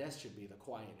front desk should be the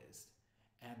quietest,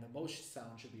 and the most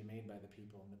sound should be made by the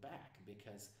people in the back,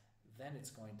 because then it's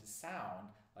going to sound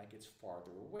like it's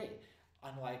farther away.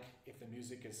 Unlike if the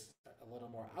music is a little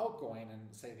more outgoing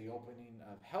and say the opening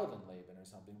of Heldenleben or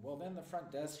something, well then the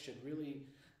front desk should really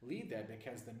lead that,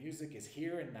 because the music is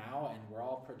here and now and we're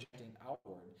all projecting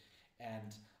outward.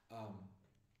 And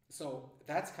so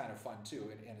that's kind of fun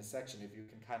too in a section, if you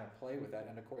can kind of play with that.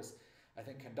 And of course, I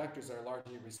think conductors are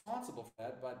largely responsible for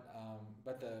that,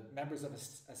 but the members of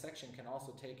a section can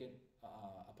also take it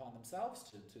upon themselves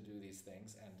to do these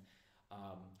things. And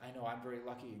I know I'm very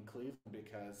lucky in Cleveland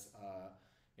because,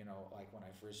 you know, like when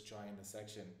I first joined the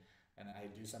section and I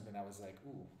do something, I was like,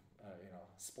 ooh, you know,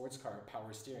 sports car,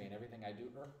 power steering, everything I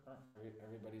do,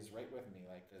 everybody's right with me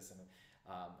like this.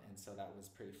 And so that was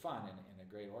pretty fun in a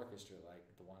great orchestra like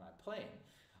the one I'm playing.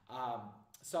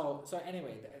 So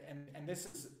anyway, and this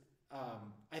is,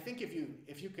 I think if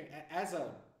you can, as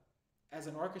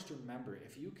an orchestra member,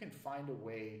 if you can find a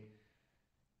way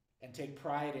and take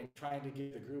pride in trying to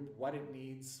give the group what it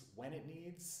needs, when it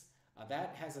needs,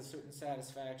 that has a certain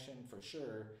satisfaction for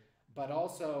sure. But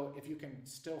also, if you can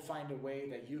still find a way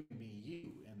that you can be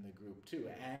you in the group too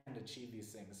and achieve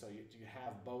these things, so you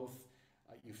have both,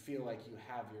 you feel like you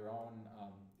have your own,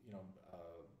 you know,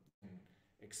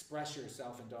 express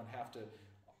yourself and don't have to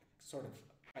sort of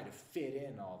try to fit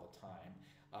in all the time.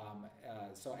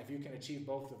 So if you can achieve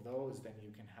both of those, then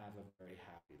you can have a very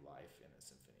happy life in a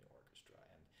symphony orchestra.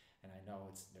 And I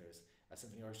know there's a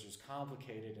symphony orchestra is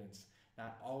complicated, and it's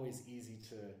not always easy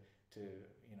to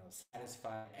you know,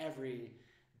 satisfy every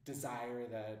desire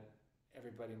that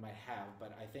everybody might have,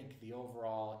 but I think the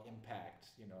overall impact,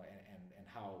 you know, and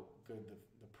how good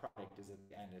the product is at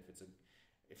the end, if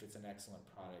it's an excellent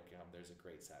product, there's a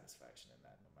great satisfaction in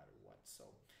that no matter what. So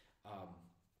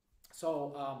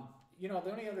you know,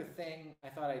 the only other thing I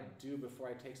thought I'd do before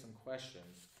I take some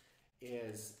questions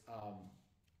is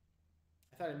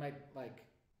I thought I might like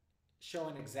show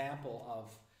an example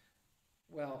of,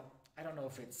 well, I don't know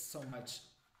if it's so much,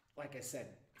 like I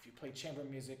said, if you play chamber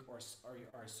music or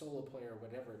a solo player or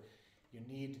whatever, you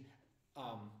need,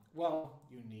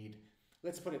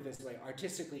 let's put it this way,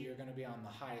 artistically you're going to be on the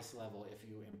highest level if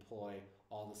you employ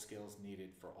all the skills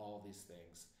needed for all these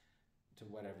things to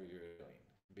whatever you're doing,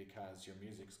 because your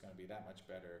music's going to be that much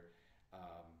better.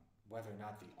 Whether or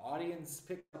not the audience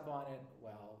picks up on it,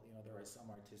 well, you know, there are some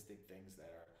artistic things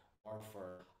that are more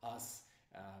for us,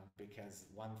 because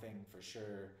one thing for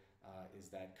sure is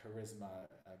that charisma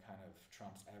kind of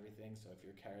trumps everything. So if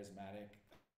you're charismatic,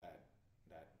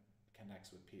 that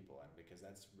connects with people, and because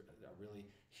that's a really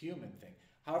human thing.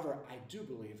 However, I do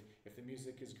believe if the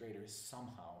music is greater,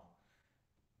 somehow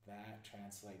that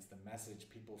translates the message.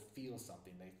 People feel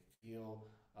something. They feel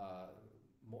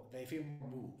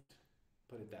moved.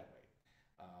 Put it that way.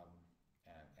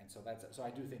 And so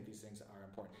I do think these things are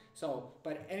important. So,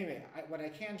 but anyway, what I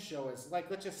can show is,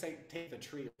 like, let's just say, take the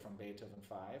trio from Beethoven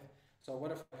 5. So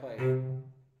what if I play?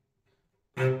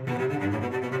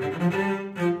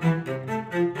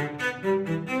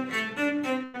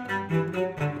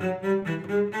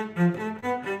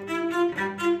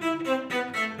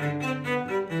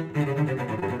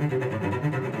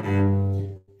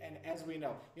 And as we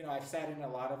know, you know, I've sat in a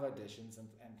lot of auditions and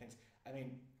things. I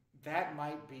mean, that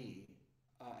might be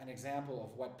an example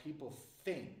of what people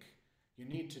think you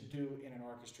need to do in an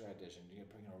orchestra audition. You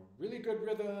know, really good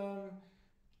rhythm,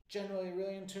 generally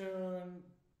really in tune,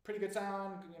 pretty good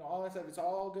sound, you know, all that stuff. It's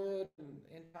all good and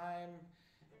in time,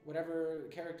 whatever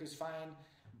character's fine,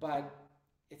 but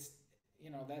it's, you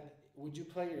know, that, would you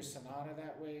play your sonata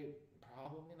that way?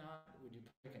 Probably not. Would you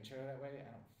play a concerto that way?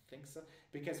 I don't think so.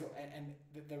 Because, and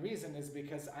the reason is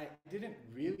because I didn't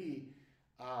really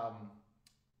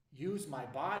use my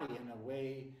body in a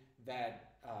way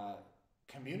that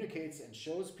communicates and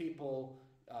shows people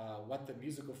what the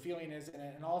musical feeling is,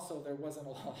 and also there wasn't a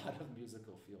lot of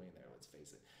musical feeling there. Let's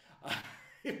face it.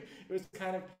 It was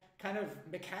kind of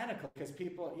mechanical, because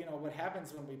people, you know, what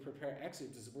happens when we prepare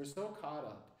excerpts is we're so caught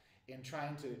up in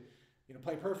trying to, you know,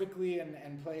 play perfectly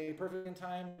and play perfect in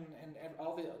time and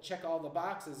all the check all the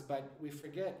boxes, but we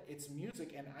forget it's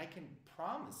music. And I can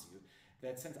promise you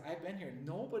that since I've been here,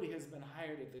 nobody has been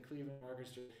hired at the Cleveland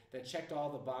Orchestra that checked all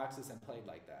the boxes and played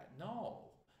like that. No.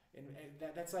 And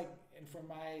that's like, and for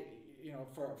my, you know,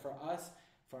 for us,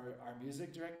 for our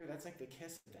music director, that's like the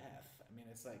kiss of death. I mean,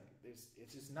 it's like, it's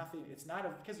just nothing, it's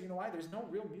not because you know why? There's no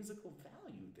real musical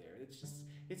value there. It's just,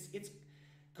 it's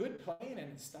good playing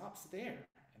and it stops there,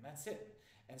 and that's it.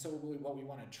 And so what we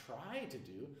want to try to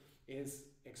do is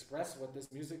express what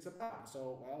this music's about.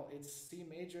 So, well, it's C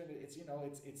major, and it's, you know,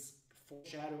 it's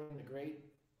foreshadowing the great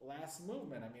last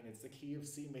movement. I mean, it's the key of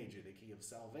C major, the key of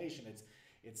salvation.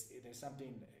 There's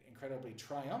something incredibly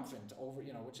triumphant over,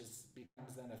 you know, which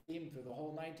becomes then a theme through the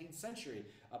whole 19th century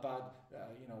about,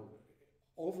 you know,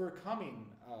 overcoming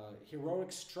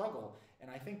heroic struggle. And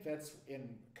I think that's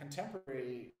in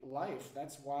contemporary life.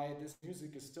 That's why this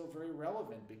music is still very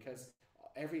relevant, because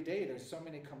every day there's so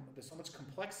much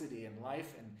complexity in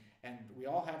life, and we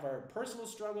all have our personal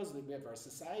struggles, we have our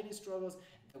society struggles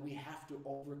that we have to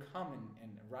overcome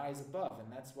and rise above.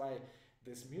 And that's why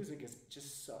this music is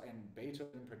just so, and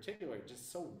Beethoven in particular,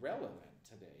 just so relevant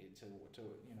today to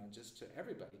you know, just to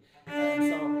everybody.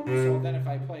 And so then if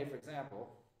I play, for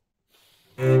example,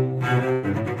 and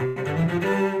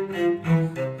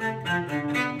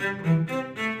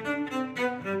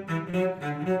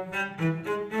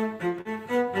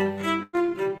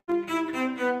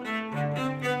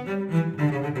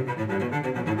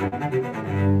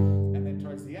then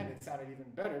towards the end it sounded even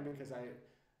better because I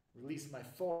released my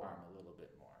forearm a little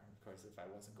bit more. Of course, if I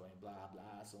wasn't going blah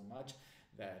blah so much,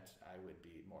 that I would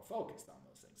be more focused on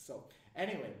those things. So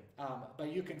anyway,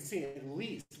 but you can see at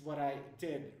least what I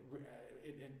did,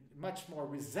 it much more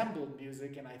resembled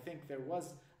music, and I think there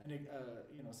was you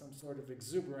know, some sort of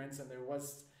exuberance, and there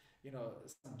was, you know,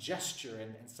 some gesture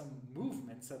and some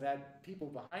movement, so that people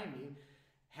behind me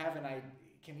can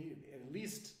at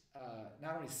least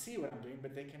not only see what I'm doing,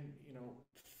 but they can, you know,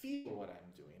 feel what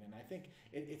I'm doing. And I think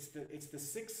it's the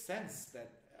sixth sense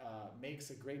that makes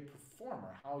a great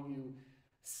performer, how you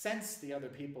sense the other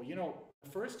people. You know, the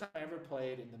first time I ever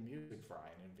played in the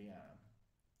MusicWeb in Vienna,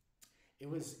 it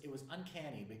was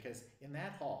uncanny, because in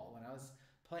that hall when I was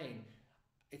playing,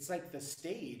 it's like the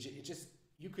stage,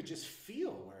 you could just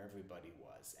feel where everybody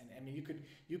was, and I mean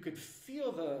you could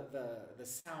feel the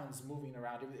sounds moving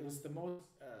around. It was the most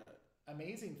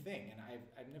amazing thing, and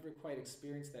I've never quite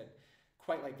experienced that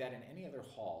quite like that in any other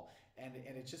hall, and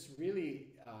it just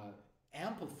really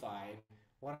amplified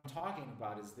what I'm talking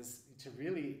about, is this, to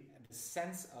really the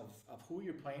sense of who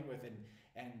you're playing with,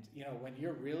 and you know, when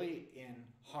you're really in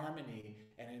harmony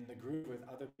and in the groove with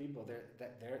other people,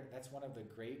 that's one of the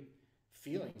great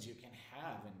feelings you can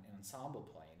have in ensemble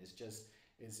playing,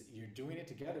 is you're doing it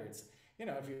together. It's, you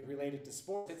know, if you relate it to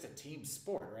sports, it's a team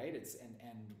sport, right?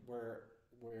 And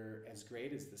we're as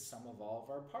great as the sum of all of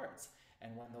our parts.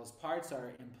 And when those parts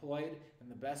are employed in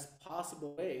the best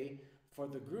possible way for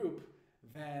the group,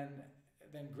 then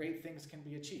great things can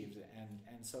be achieved.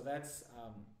 And so that's,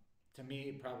 to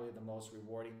me, probably the most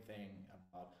rewarding thing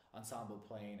about ensemble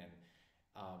playing. And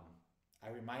I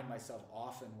remind myself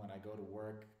often when I go to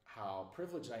work how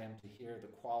privileged I am to hear the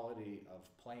quality of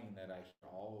playing that I hear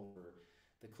all over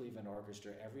the Cleveland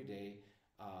Orchestra every day,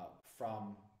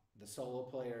 from the solo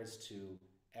players to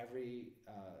every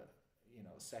you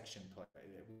know, section player.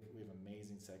 We have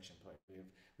amazing section players.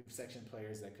 We have section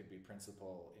players that could be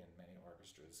principal in many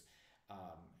orchestras,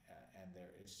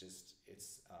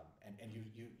 and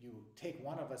you take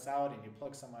one of us out and you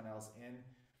plug someone else in.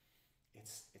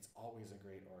 It's always a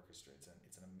great orchestra.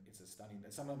 It's a stunning.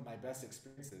 Some of my best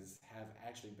experiences have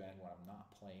actually been when I'm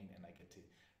not playing and I get to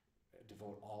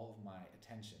devote all of my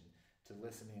attention to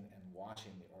listening and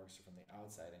watching the orchestra from the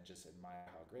outside and just admire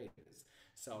how great it is.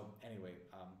 So anyway,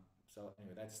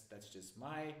 that's just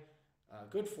my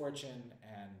good fortune,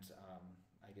 and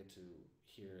I get to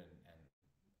hear and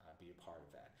be a part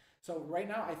of that. So right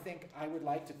now, I think I would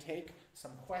like to take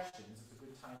some questions. It's a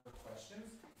good time for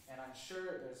questions, and I'm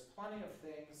sure there's plenty of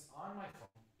things on my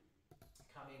phone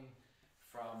coming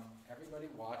from everybody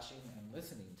watching and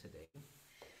listening today.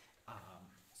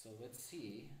 So let's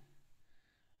see.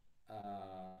 Okay,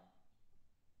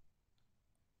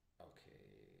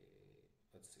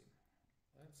 let's see.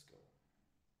 Let's go.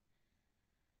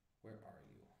 Where are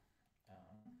you?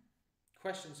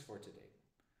 Questions for today.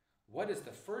 What is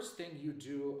the first thing you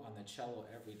do on the cello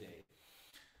every day?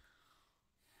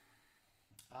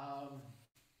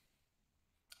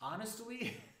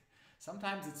 Honestly,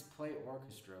 sometimes it's play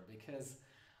orchestra because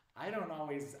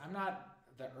I'm not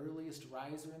the earliest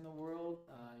riser in the world.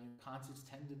 Concerts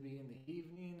tend to be in the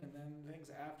evening, and then things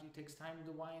after it takes time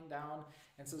to wind down.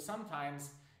 And so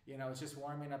sometimes, it's just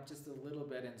warming up just a little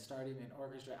bit and starting an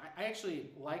orchestra. I actually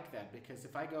like that because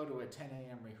if I go to a 10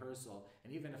 a.m. rehearsal,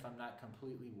 and even if I'm not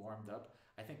completely warmed up,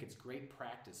 I think it's great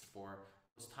practice for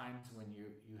those times when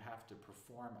you have to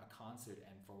perform a concert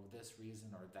and for this reason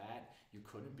or that, you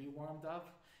couldn't be warmed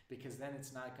up, because then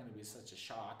it's not going to be such a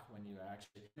shock when you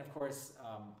actually, and of course,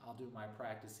 I'll do my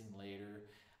practicing later,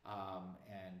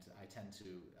 and I tend to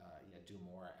do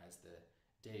more as the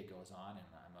day goes on, and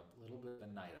I'm a little bit of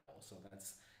a night owl, so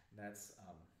that's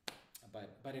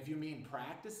but if you mean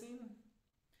practicing,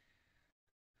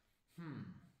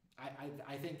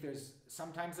 I think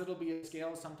sometimes it'll be a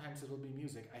scale, sometimes it'll be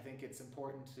music. I think it's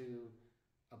important to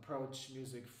approach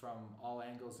music from all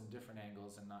angles and different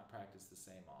angles and not practice the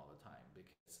same all the time,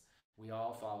 because we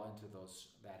all fall into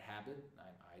that habit.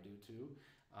 I do too.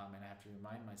 And I have to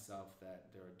remind myself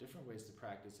that there are different ways to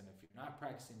practice, and if you're not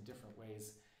practicing different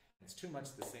ways, it's too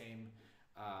much the same,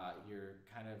 you're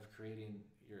kind of creating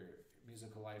your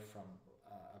musical life from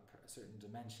a certain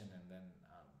dimension, and then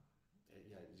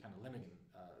you're kind of limiting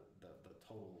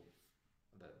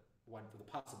what the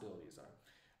possibilities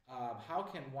are. How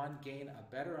can one gain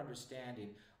a better understanding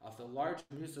of the large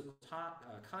musical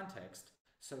context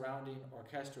surrounding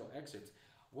orchestral excerpts?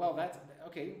 Well, that's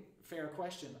okay. Fair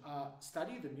question.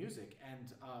 Study the music,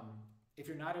 and if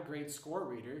you're not a great score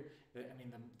reader,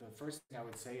 the first thing I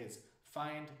would say is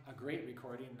find a great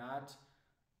recording.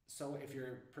 So if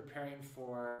you're preparing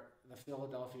for the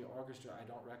Philadelphia Orchestra, I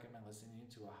don't recommend listening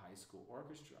to a high school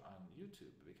orchestra on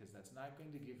YouTube, because that's not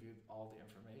going to give you all the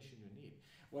information you need.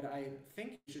 What I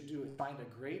think you should do is find a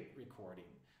great recording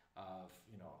of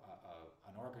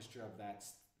an orchestra of that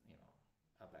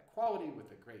quality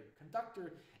with a great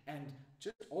conductor, and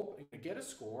just get a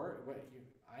score,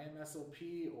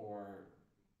 IMSLP or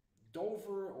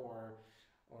Dover, or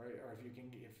if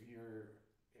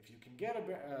you can get a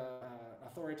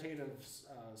authoritative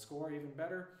score, even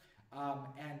better,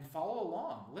 and follow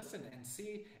along, listen and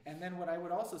see. And then what I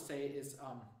would also say is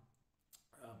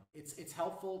it's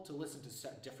helpful to listen to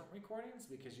different recordings,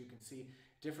 because you can see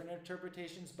different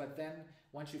interpretations, but then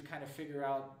once you've kind of figured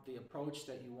out the approach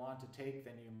that you want to take,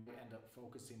 then you end up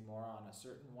focusing more on a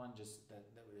certain one, just that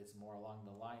is more along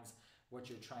the lines what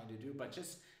you're trying to do, but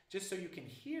just so you can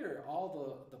hear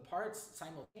all the parts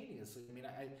simultaneously.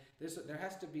 There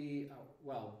has to be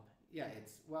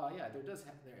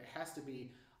there has to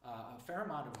be a fair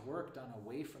amount of work done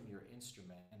away from your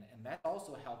instrument, and that's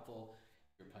also helpful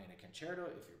if you're playing a concerto,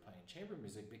 if you're playing chamber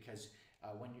music, because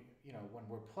when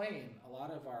we're playing, a lot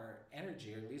of our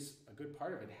energy, or at least a good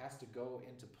part of it, has to go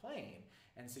into playing,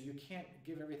 and so you can't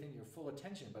give everything your full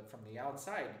attention. But from the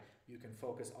outside, you can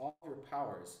focus all your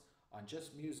powers on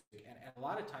just music, and a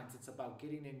lot of times it's about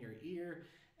getting in your ear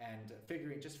and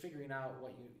figuring out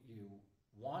what you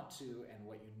want to and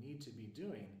what you need to be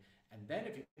doing. And then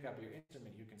if you pick up your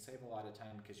instrument, you can save a lot of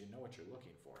time because you know what you're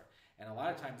looking for. And a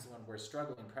lot of times when we're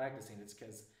struggling practicing, it's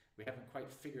because we haven't quite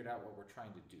figured out what we're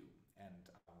trying to do. And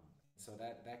so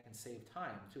that can save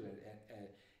time too,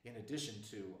 in addition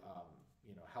to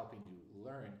helping you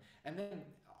learn. And then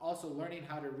also learning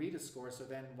how to read a score, so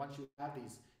then once you have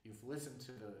you've listened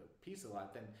to the piece a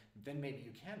lot, then maybe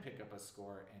you can pick up a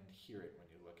score and hear it when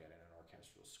you look at an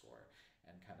orchestral score,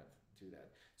 and kind of do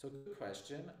that. So good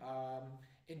question.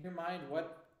 In your mind,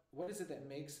 what is it that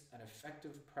makes an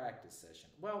effective practice session?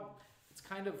 Well, it's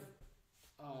kind of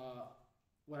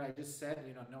what I just said,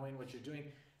 knowing what you're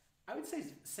doing. I would say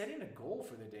setting a goal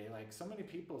for the day. Like, so many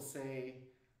people say,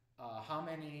 how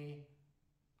many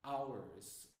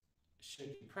hours should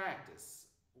you practice?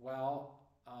 Well,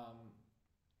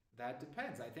 that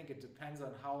depends. I think it depends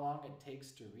on how long it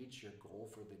takes to reach your goal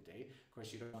for the day. Of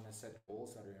course, you don't want to set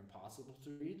goals that are impossible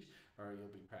to reach, or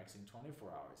you'll be practicing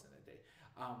 24 hours in a day.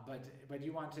 But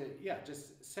you want to,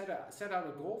 just set out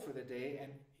a goal for the day,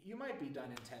 and you might be done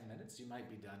in 10 minutes, you might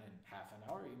be done in half an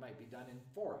hour, you might be done in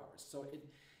 4 hours. So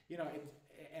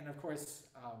and of course,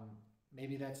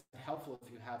 maybe that's helpful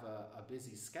if you have a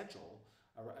busy schedule,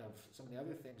 of some of the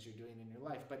other things you're doing in your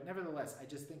life. But nevertheless, I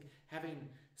just think having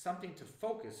something to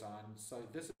focus on. So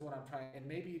this is what I'm trying, and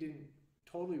maybe you didn't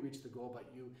totally reach the goal, but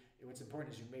what's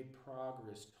important is you made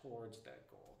progress towards that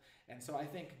goal. And so I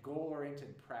think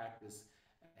goal-oriented practice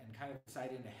and kind of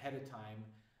deciding ahead of time,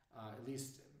 at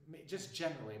least just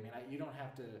generally, I mean, you don't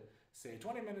have to say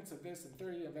 20 minutes of this and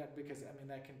 30 of that, because I mean,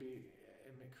 that can be,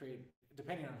 it may create,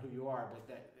 depending on who you are, but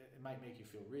that it might make you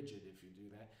feel rigid if you do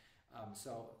that.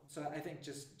 So I think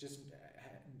just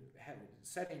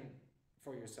setting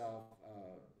for yourself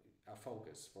a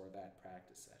focus for that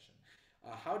practice session.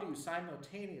 How do you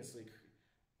simultaneously,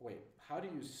 how do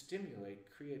you stimulate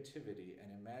creativity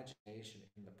and imagination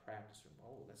in the practice room?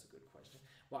 Oh, that's a good question.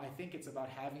 Well, I think it's about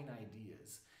having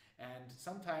ideas. And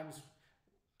sometimes,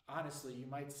 honestly, you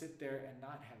might sit there and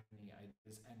not have any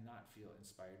ideas and not feel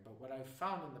inspired. But what I've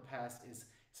found in the past is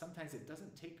sometimes it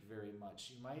doesn't take very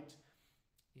much. You might,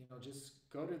 just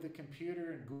go to the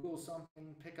computer and Google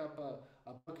something, pick up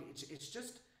a book. It's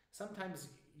just, sometimes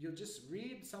you'll just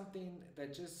read something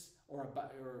that just,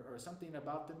 or something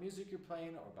about the music you're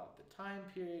playing, or about the time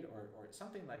period, or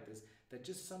something like this, that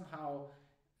just somehow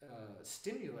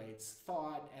stimulates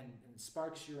thought and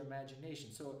sparks your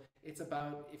imagination. So it's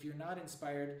about, if you're not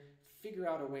inspired, figure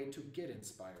out a way to get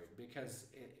inspired, because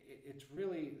it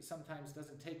really sometimes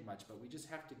doesn't take much, but we just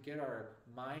have to get our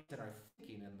minds and our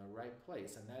thinking in the right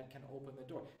place, and that can open the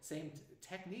door. Same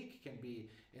technique can be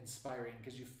inspiring,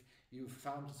 because you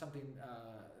found something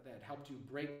that helped you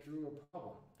break through a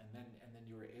problem, and then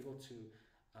you were able to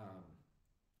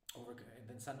overcome, and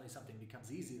then suddenly something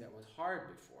becomes easy that was hard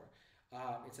before.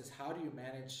 It says, how do you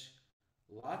manage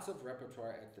lots of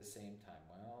repertoire at the same time?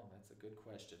 Well, that's a good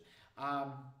question.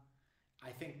 I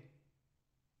think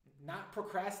not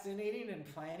procrastinating and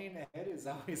planning ahead is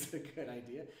always a good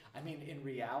idea. I mean, in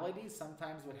reality,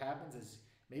 sometimes what happens is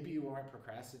maybe you weren't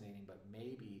procrastinating, but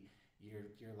maybe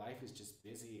your life is just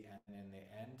busy, and in the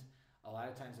end, a lot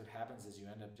of times what happens is you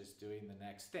end up just doing the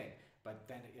next thing. But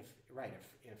then if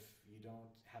you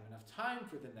don't have enough time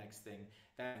for the next thing,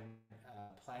 then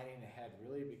planning ahead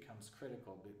really becomes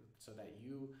critical, so that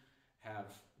you have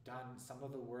done some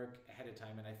of the work ahead of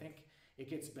time. And I think it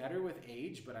gets better with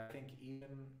age, but I think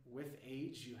even with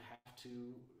age, you have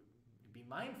to be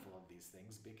mindful of these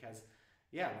things, because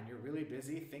when you're really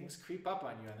busy, things creep up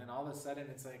on you, and then all of a sudden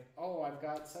it's like, oh, I've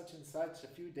got such and such a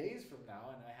few days from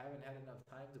now, and I haven't had enough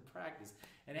time to practice.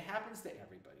 And it happens to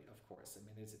everybody, of course. I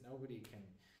mean, nobody can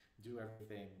do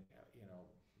everything,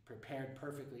 prepared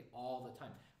perfectly all the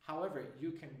time. However,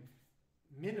 you can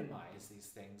minimize these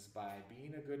things by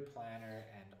being a good planner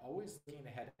and always looking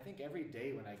ahead. I think every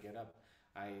day when I get up,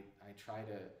 I try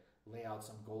to lay out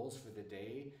some goals for the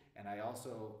day, and I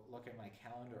also look at my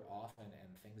calendar often, and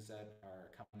things that are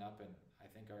coming up and I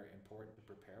think are important to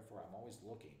prepare for. I'm always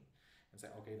looking and say,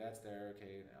 okay, that's there.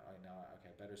 Okay, now I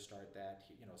better start that.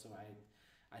 So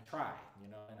I try.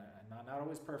 And I'm not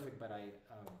always perfect, but I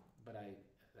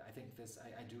think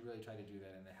I do really try to do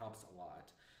that, and it helps a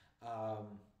lot.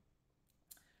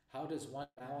 How does one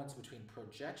balance between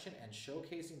projection and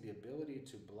showcasing the ability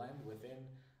to blend within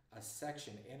a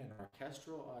section in an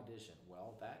orchestral audition?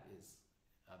 Well, that is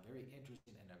a very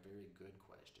interesting and a very good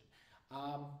question.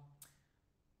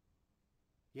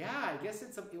 I guess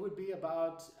it would be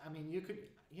about, I mean, you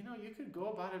could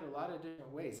go about it a lot of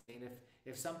different ways. I mean,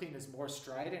 if something is more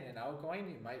strident and outgoing,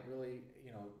 you might really,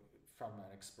 from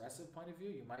an expressive point of view,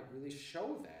 you might really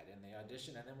show that in the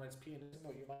audition, and then when it's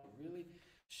pianissimo, you might really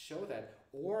show that.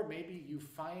 Or maybe you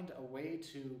find a way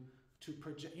to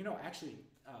project, actually,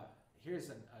 here's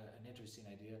an interesting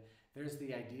idea. There's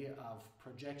the idea of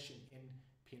projection in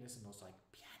pianissimos, like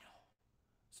piano.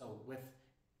 So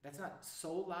that's not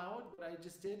so loud what I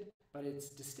just did, but it's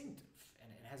distinctive,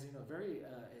 and it has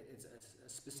it's a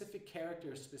specific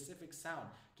character, a specific sound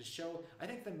to show. I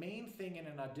think the main thing in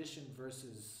an audition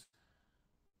versus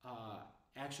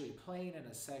actually playing in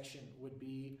a section would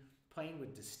be playing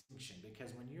with distinction,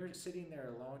 because when you're sitting there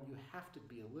alone, you have to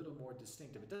be a little more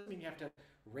distinctive. It doesn't mean you have to have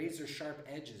razor sharp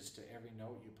edges to every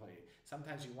note you play.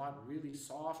 Sometimes you want really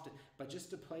soft, but just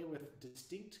to play with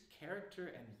distinct character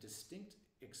and distinct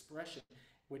expression,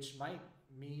 which might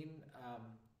mean,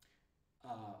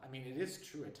 I mean, it is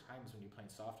true at times when you're playing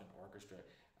soft in orchestra,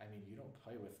 I mean, you don't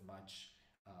play with much,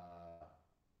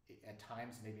 at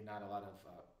times maybe not a lot of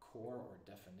core or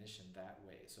definition that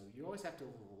way. So you always have to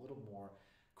have a little more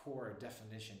core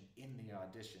definition in the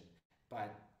audition,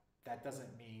 but that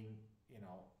doesn't mean,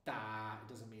 it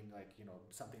doesn't mean like,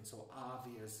 something so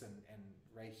obvious and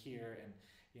right here, and,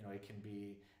 it can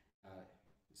be,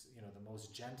 the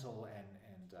most gentle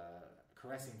and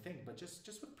caressing thing, but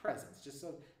just with presence, just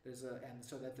so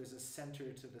so that there's a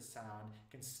center to the sound.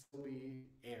 It can still be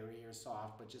airy or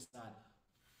soft, but just not,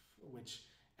 which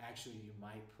actually you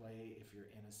might play if you're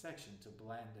in a section to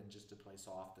blend and just to play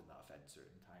soft enough at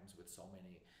certain times with so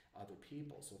many other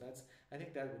people. So I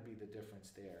think that would be the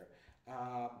difference there.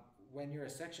 When you're a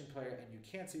section player and you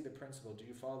can't see the principal, do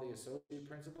you follow the associate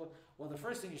principal? Well, the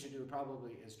first thing you should do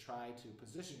probably is try to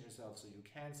position yourself so you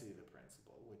can see the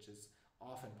principal, which is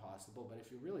often possible. But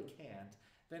if you really can't,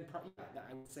 then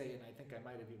I would say, and I think I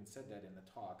might have even said that in the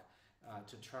talk,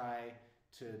 to try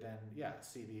to then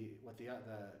see what the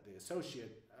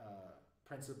associate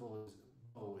principal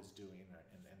is doing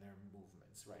and their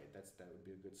movements, right? That would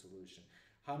be a good solution.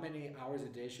 How many hours a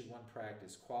day should one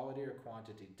practice? Quality or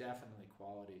quantity? Definitely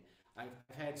quality. I've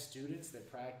had students that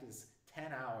practice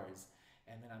 10 hours,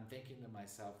 and then I'm thinking to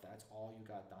myself, that's all you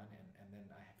got done, and then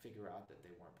I figure out that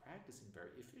they weren't practicing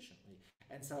very efficiently.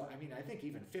 And so, I mean, I think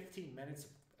even 15 minutes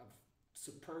of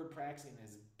superb practicing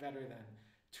is better than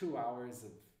 2 hours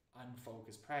of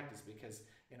unfocused practice, because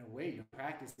in a way you're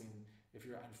practicing, if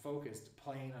you're unfocused,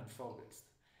 playing unfocused.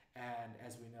 And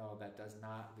as we know, that does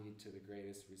not lead to the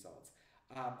greatest results.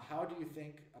 How do you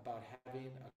think about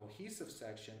having a cohesive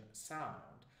section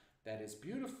sound that is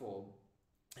beautiful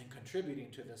and contributing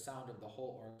to the sound of the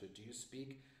whole orchestra? Do you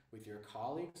speak with your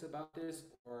colleagues about this,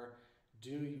 or do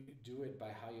you do it by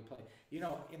how you play?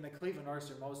 In the Cleveland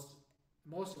Orchestra,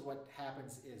 most of what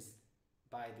happens is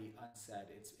by the unsaid.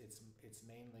 It's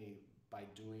mainly by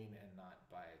doing and not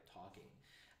by talking.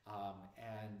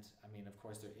 And I mean, of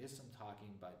course, there is some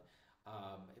talking, but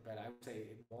I would say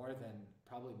more than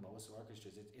probably most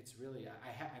orchestras, it's really,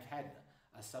 I've had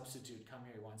a substitute come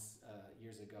here once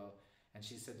years ago, and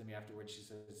she said to me afterwards, she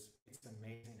says, it's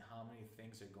amazing how many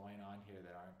things are going on here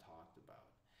that aren't talked about.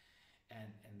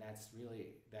 And that's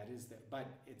really,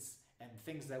 and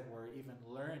things that were even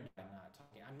learned by not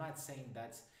talking. I'm not saying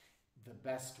that's the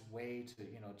best way to,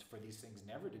 for these things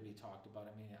never to be talked about.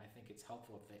 I mean, I think it's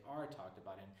helpful if they are talked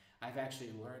about. And I've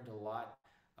actually learned a lot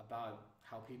about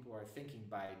how people are thinking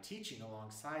by teaching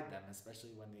alongside them,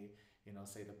 especially when they,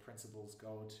 say the principals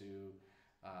go to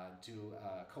do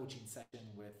a coaching session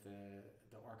with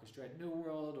the orchestra at New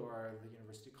World or the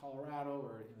University of Colorado,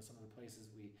 or some of the places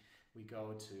we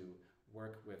go to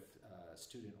work with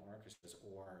student orchestras,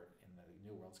 or in the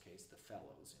New World's case, the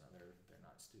fellows. They're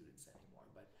not students anymore,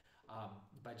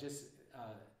 but just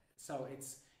so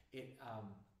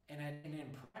and in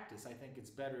practice, I think it's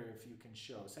better if you can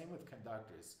show. Same with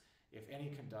conductors. If any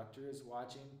conductor is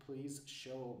watching, please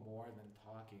show more than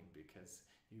talking, because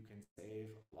you can save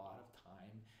a lot of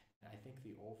time. And I think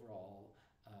the overall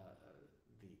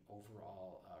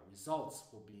results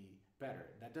will be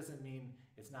better. That doesn't mean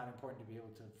it's not important to be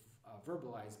able to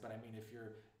verbalize, but I mean, if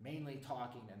you're mainly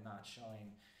talking and not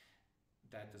showing,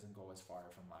 that doesn't go as far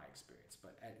from my experience.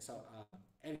 But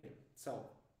anyway, so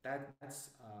that's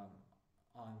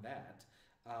on that.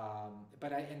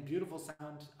 And beautiful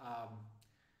sound. I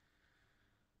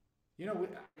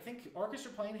think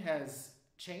orchestra playing has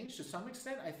changed to some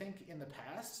extent. I think in the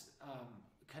past,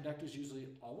 conductors usually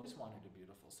always wanted a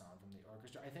beautiful sound from the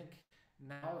orchestra. I think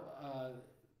now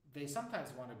they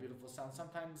sometimes want a beautiful sound.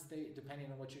 Sometimes they, depending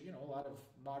on what a lot of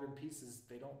modern pieces,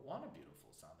 they don't want a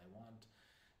beautiful sound. They want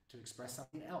to express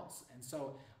something else. And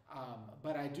so,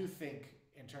 but I do think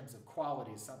in terms of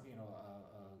quality,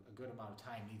 a good amount of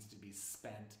time needs to be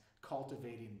spent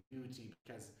cultivating beauty,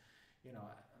 because,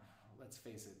 let's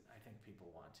face it, I think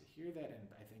people want to hear that, and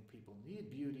I think people need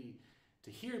beauty,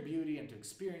 to hear beauty and to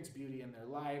experience beauty in their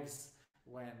lives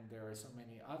when there are so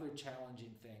many other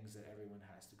challenging things that everyone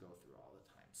has to go through all the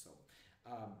time.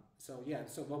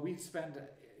 So what we spend,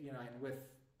 and with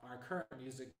our current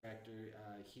music director,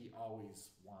 he always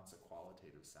wants a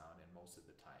qualitative sound, and most of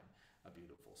the time a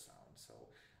beautiful sound. So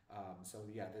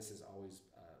this is always,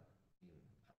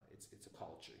 it's a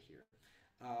culture here.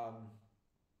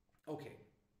 Okay.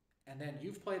 And then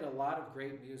you've played a lot of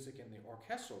great music in the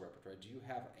orchestral repertoire. Do you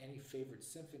have any favorite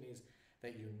symphonies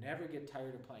that you never get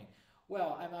tired of playing?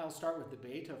 Well, I'll start with the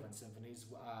Beethoven symphonies.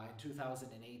 In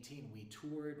 2018, we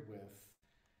toured with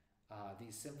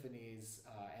these symphonies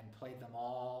and played them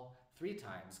all 3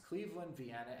 times: Cleveland,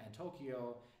 Vienna, and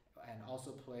Tokyo, and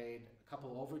also played a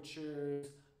couple overtures,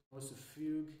 most of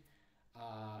fugue,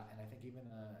 and I think even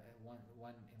in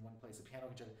one place a piano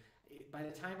concerto. By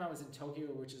the time I was in Tokyo,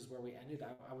 which is where we ended,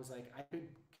 I was like, I could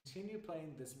continue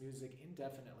playing this music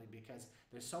indefinitely, because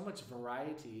there's so much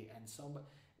variety and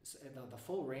the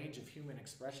full range of human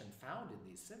expression found in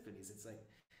these symphonies. It's like,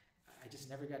 I just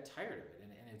never got tired of it,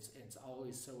 and it's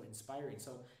always so inspiring.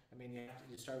 So, I mean,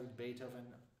 you start with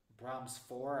Beethoven, Brahms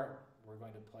 4, we're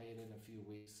going to play it in a few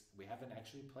weeks. We haven't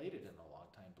actually played it in a long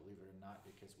time, believe it or not,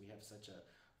 because we have such a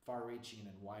far-reaching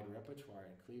and wide repertoire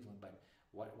in Cleveland. But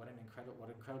what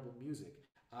incredible music.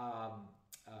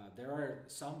 There are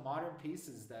some modern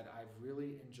pieces that I've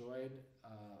really enjoyed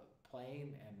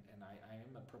playing, and I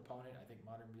am a proponent. I think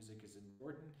modern music is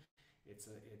important. It's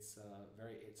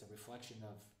a reflection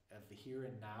of the here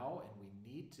and now, and we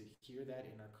need to hear that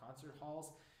in our concert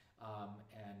halls.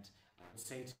 And I would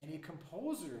say to any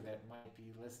composer that might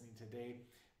be listening today,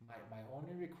 my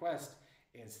only request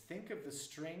is think of the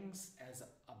strings as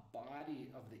a body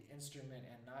of the instrument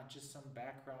and not just some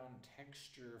background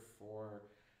texture for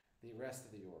the rest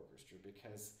of the orchestra,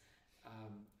 because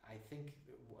I think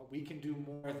we can do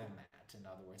more than that. In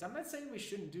other words, I'm not saying we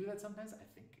shouldn't do that sometimes. I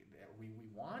think that we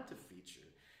want to feature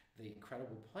the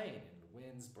incredible playing and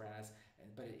winds, brass,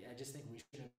 but I just think we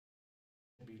shouldn't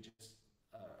be just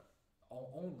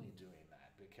only doing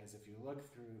that, because if you look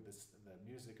through the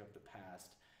music of the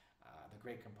past, the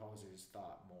great composers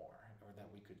thought more, or that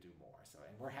we could do more. So,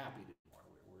 and we're happy to do more.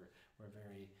 We're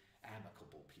very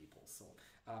amicable people. So,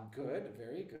 good,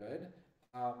 very good.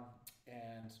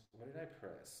 And what did I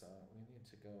press? We need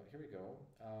to go. Here we go.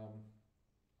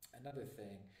 Another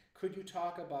thing. Could you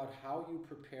talk about how you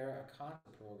prepare a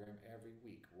concert program every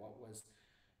week? What was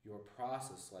your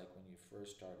process like when you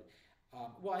first started?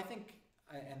 Well, I think,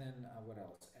 and then what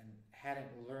else? And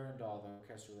hadn't learned all the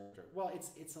orchestral repertoire. Well,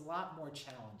 it's a lot more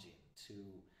challenging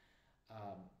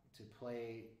to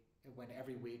play when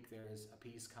every week there is a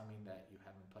piece coming that you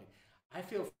haven't played. I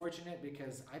feel fortunate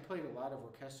because I played a lot of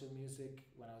orchestral music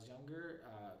when I was younger.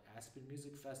 Aspen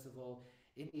Music Festival,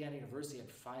 Indiana University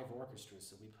had 5 orchestras,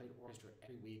 so we played orchestra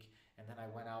every week. And then I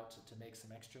went out to make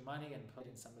some extra money and played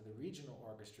in some of the regional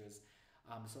orchestras.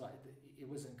 It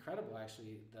was incredible,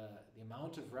 actually, the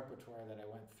amount of repertoire that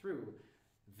I went through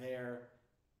there.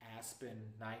 Aspen,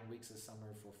 9 weeks of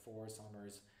summer for 4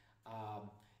 summers,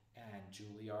 and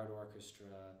Juilliard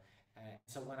Orchestra. And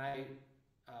so when I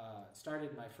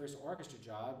started my first orchestra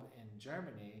job in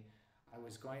Germany, I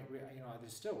was going, there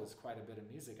still was quite a bit of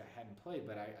music I hadn't played,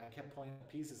 but I kept playing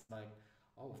pieces like,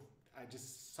 oh, I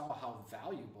just saw how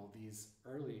valuable these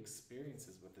early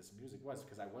experiences with this music was,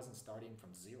 because I wasn't starting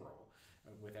from zero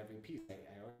with every piece.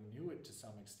 I already knew it to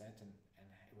some extent, and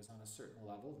it was on a certain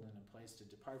level and then a place to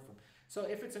depart from. So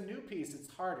if it's a new piece, it's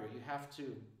harder. You have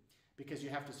to, because you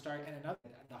have to start, and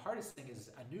the hardest thing is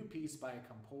a new piece by a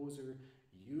composer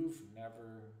you've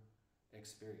never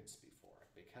experienced before,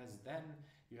 because then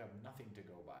you have nothing to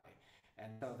go by.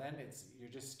 And so then you're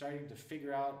just starting to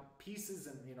figure out pieces,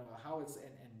 and how it's,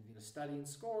 and studying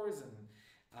scores, and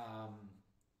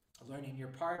learning your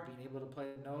part, being able to play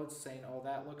notes, saying, oh,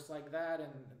 that looks like that,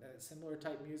 and similar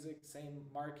type music, same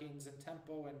markings and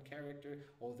tempo and character,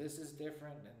 oh, this is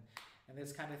different, and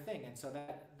this kind of thing. And so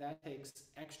that takes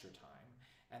extra time.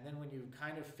 And then when you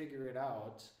kind of figure it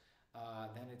out,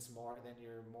 then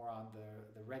you're more on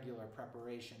the regular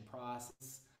preparation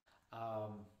process,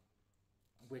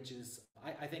 which is,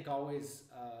 I think, always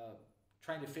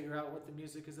trying to figure out what the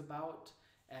music is about,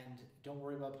 and don't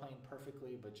worry about playing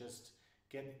perfectly, but just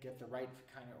get the right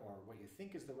kind of, or what you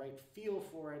think is the right feel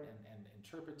for it, and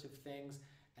interpretive things,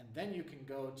 and then you can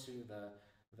go to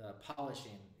the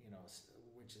polishing,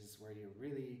 which is where you're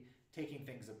really taking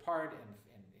things apart and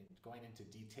going into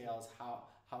details, how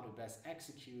to best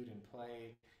execute and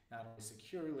play, not only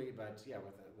securely, but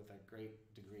with a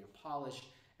great degree of polish.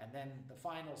 And then the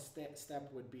final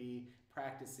step would be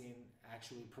practicing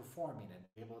actually performing and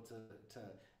be able to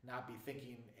not be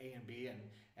thinking A and B,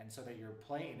 and so that you're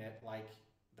playing it like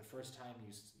the first time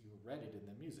you read it in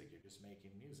the music. You're just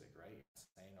making music, right?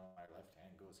 Saying, oh, my left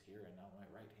hand goes here, and now my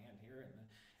right hand here,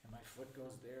 and my foot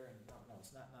goes there, and no,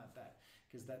 it's not that,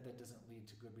 because that doesn't lead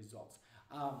to good results.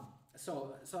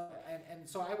 So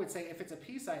I would say, if it's a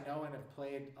piece I know and have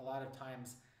played a lot of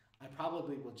times, I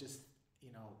probably will just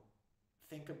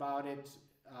think about it,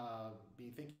 be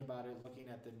thinking about it, looking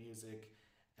at the music,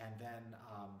 and then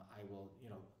I will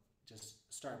just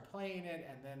start playing it,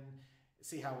 and then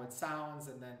see how it sounds,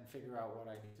 and then figure out what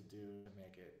I need to do to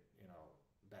make it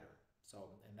better. So,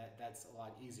 and that's a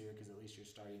lot easier, because at least you're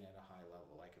starting at a high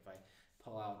level. Like if I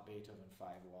pull out Beethoven 5,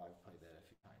 well, I've played that a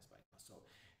few times by now, so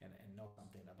and know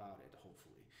something about it,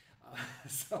 hopefully.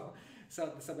 So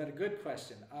that a good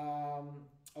question.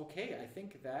 Okay, I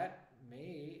think that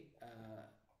may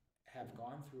have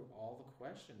gone through all the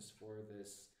questions for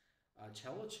this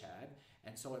cello chat.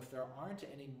 And so if there aren't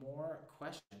any more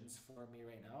questions for me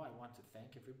right now, I want to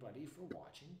thank everybody for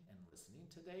watching and listening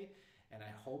today. And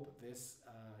I hope this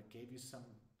gave you some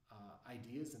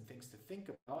ideas and things to think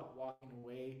about walking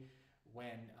away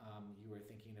when you were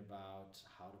thinking about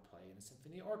about how to play in a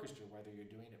symphony orchestra, whether you're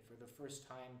doing it for the first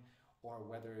time or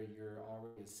whether you're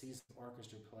already a seasoned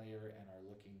orchestra player and are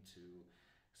looking to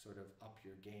sort of up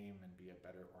your game and be a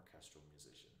better orchestral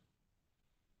musician.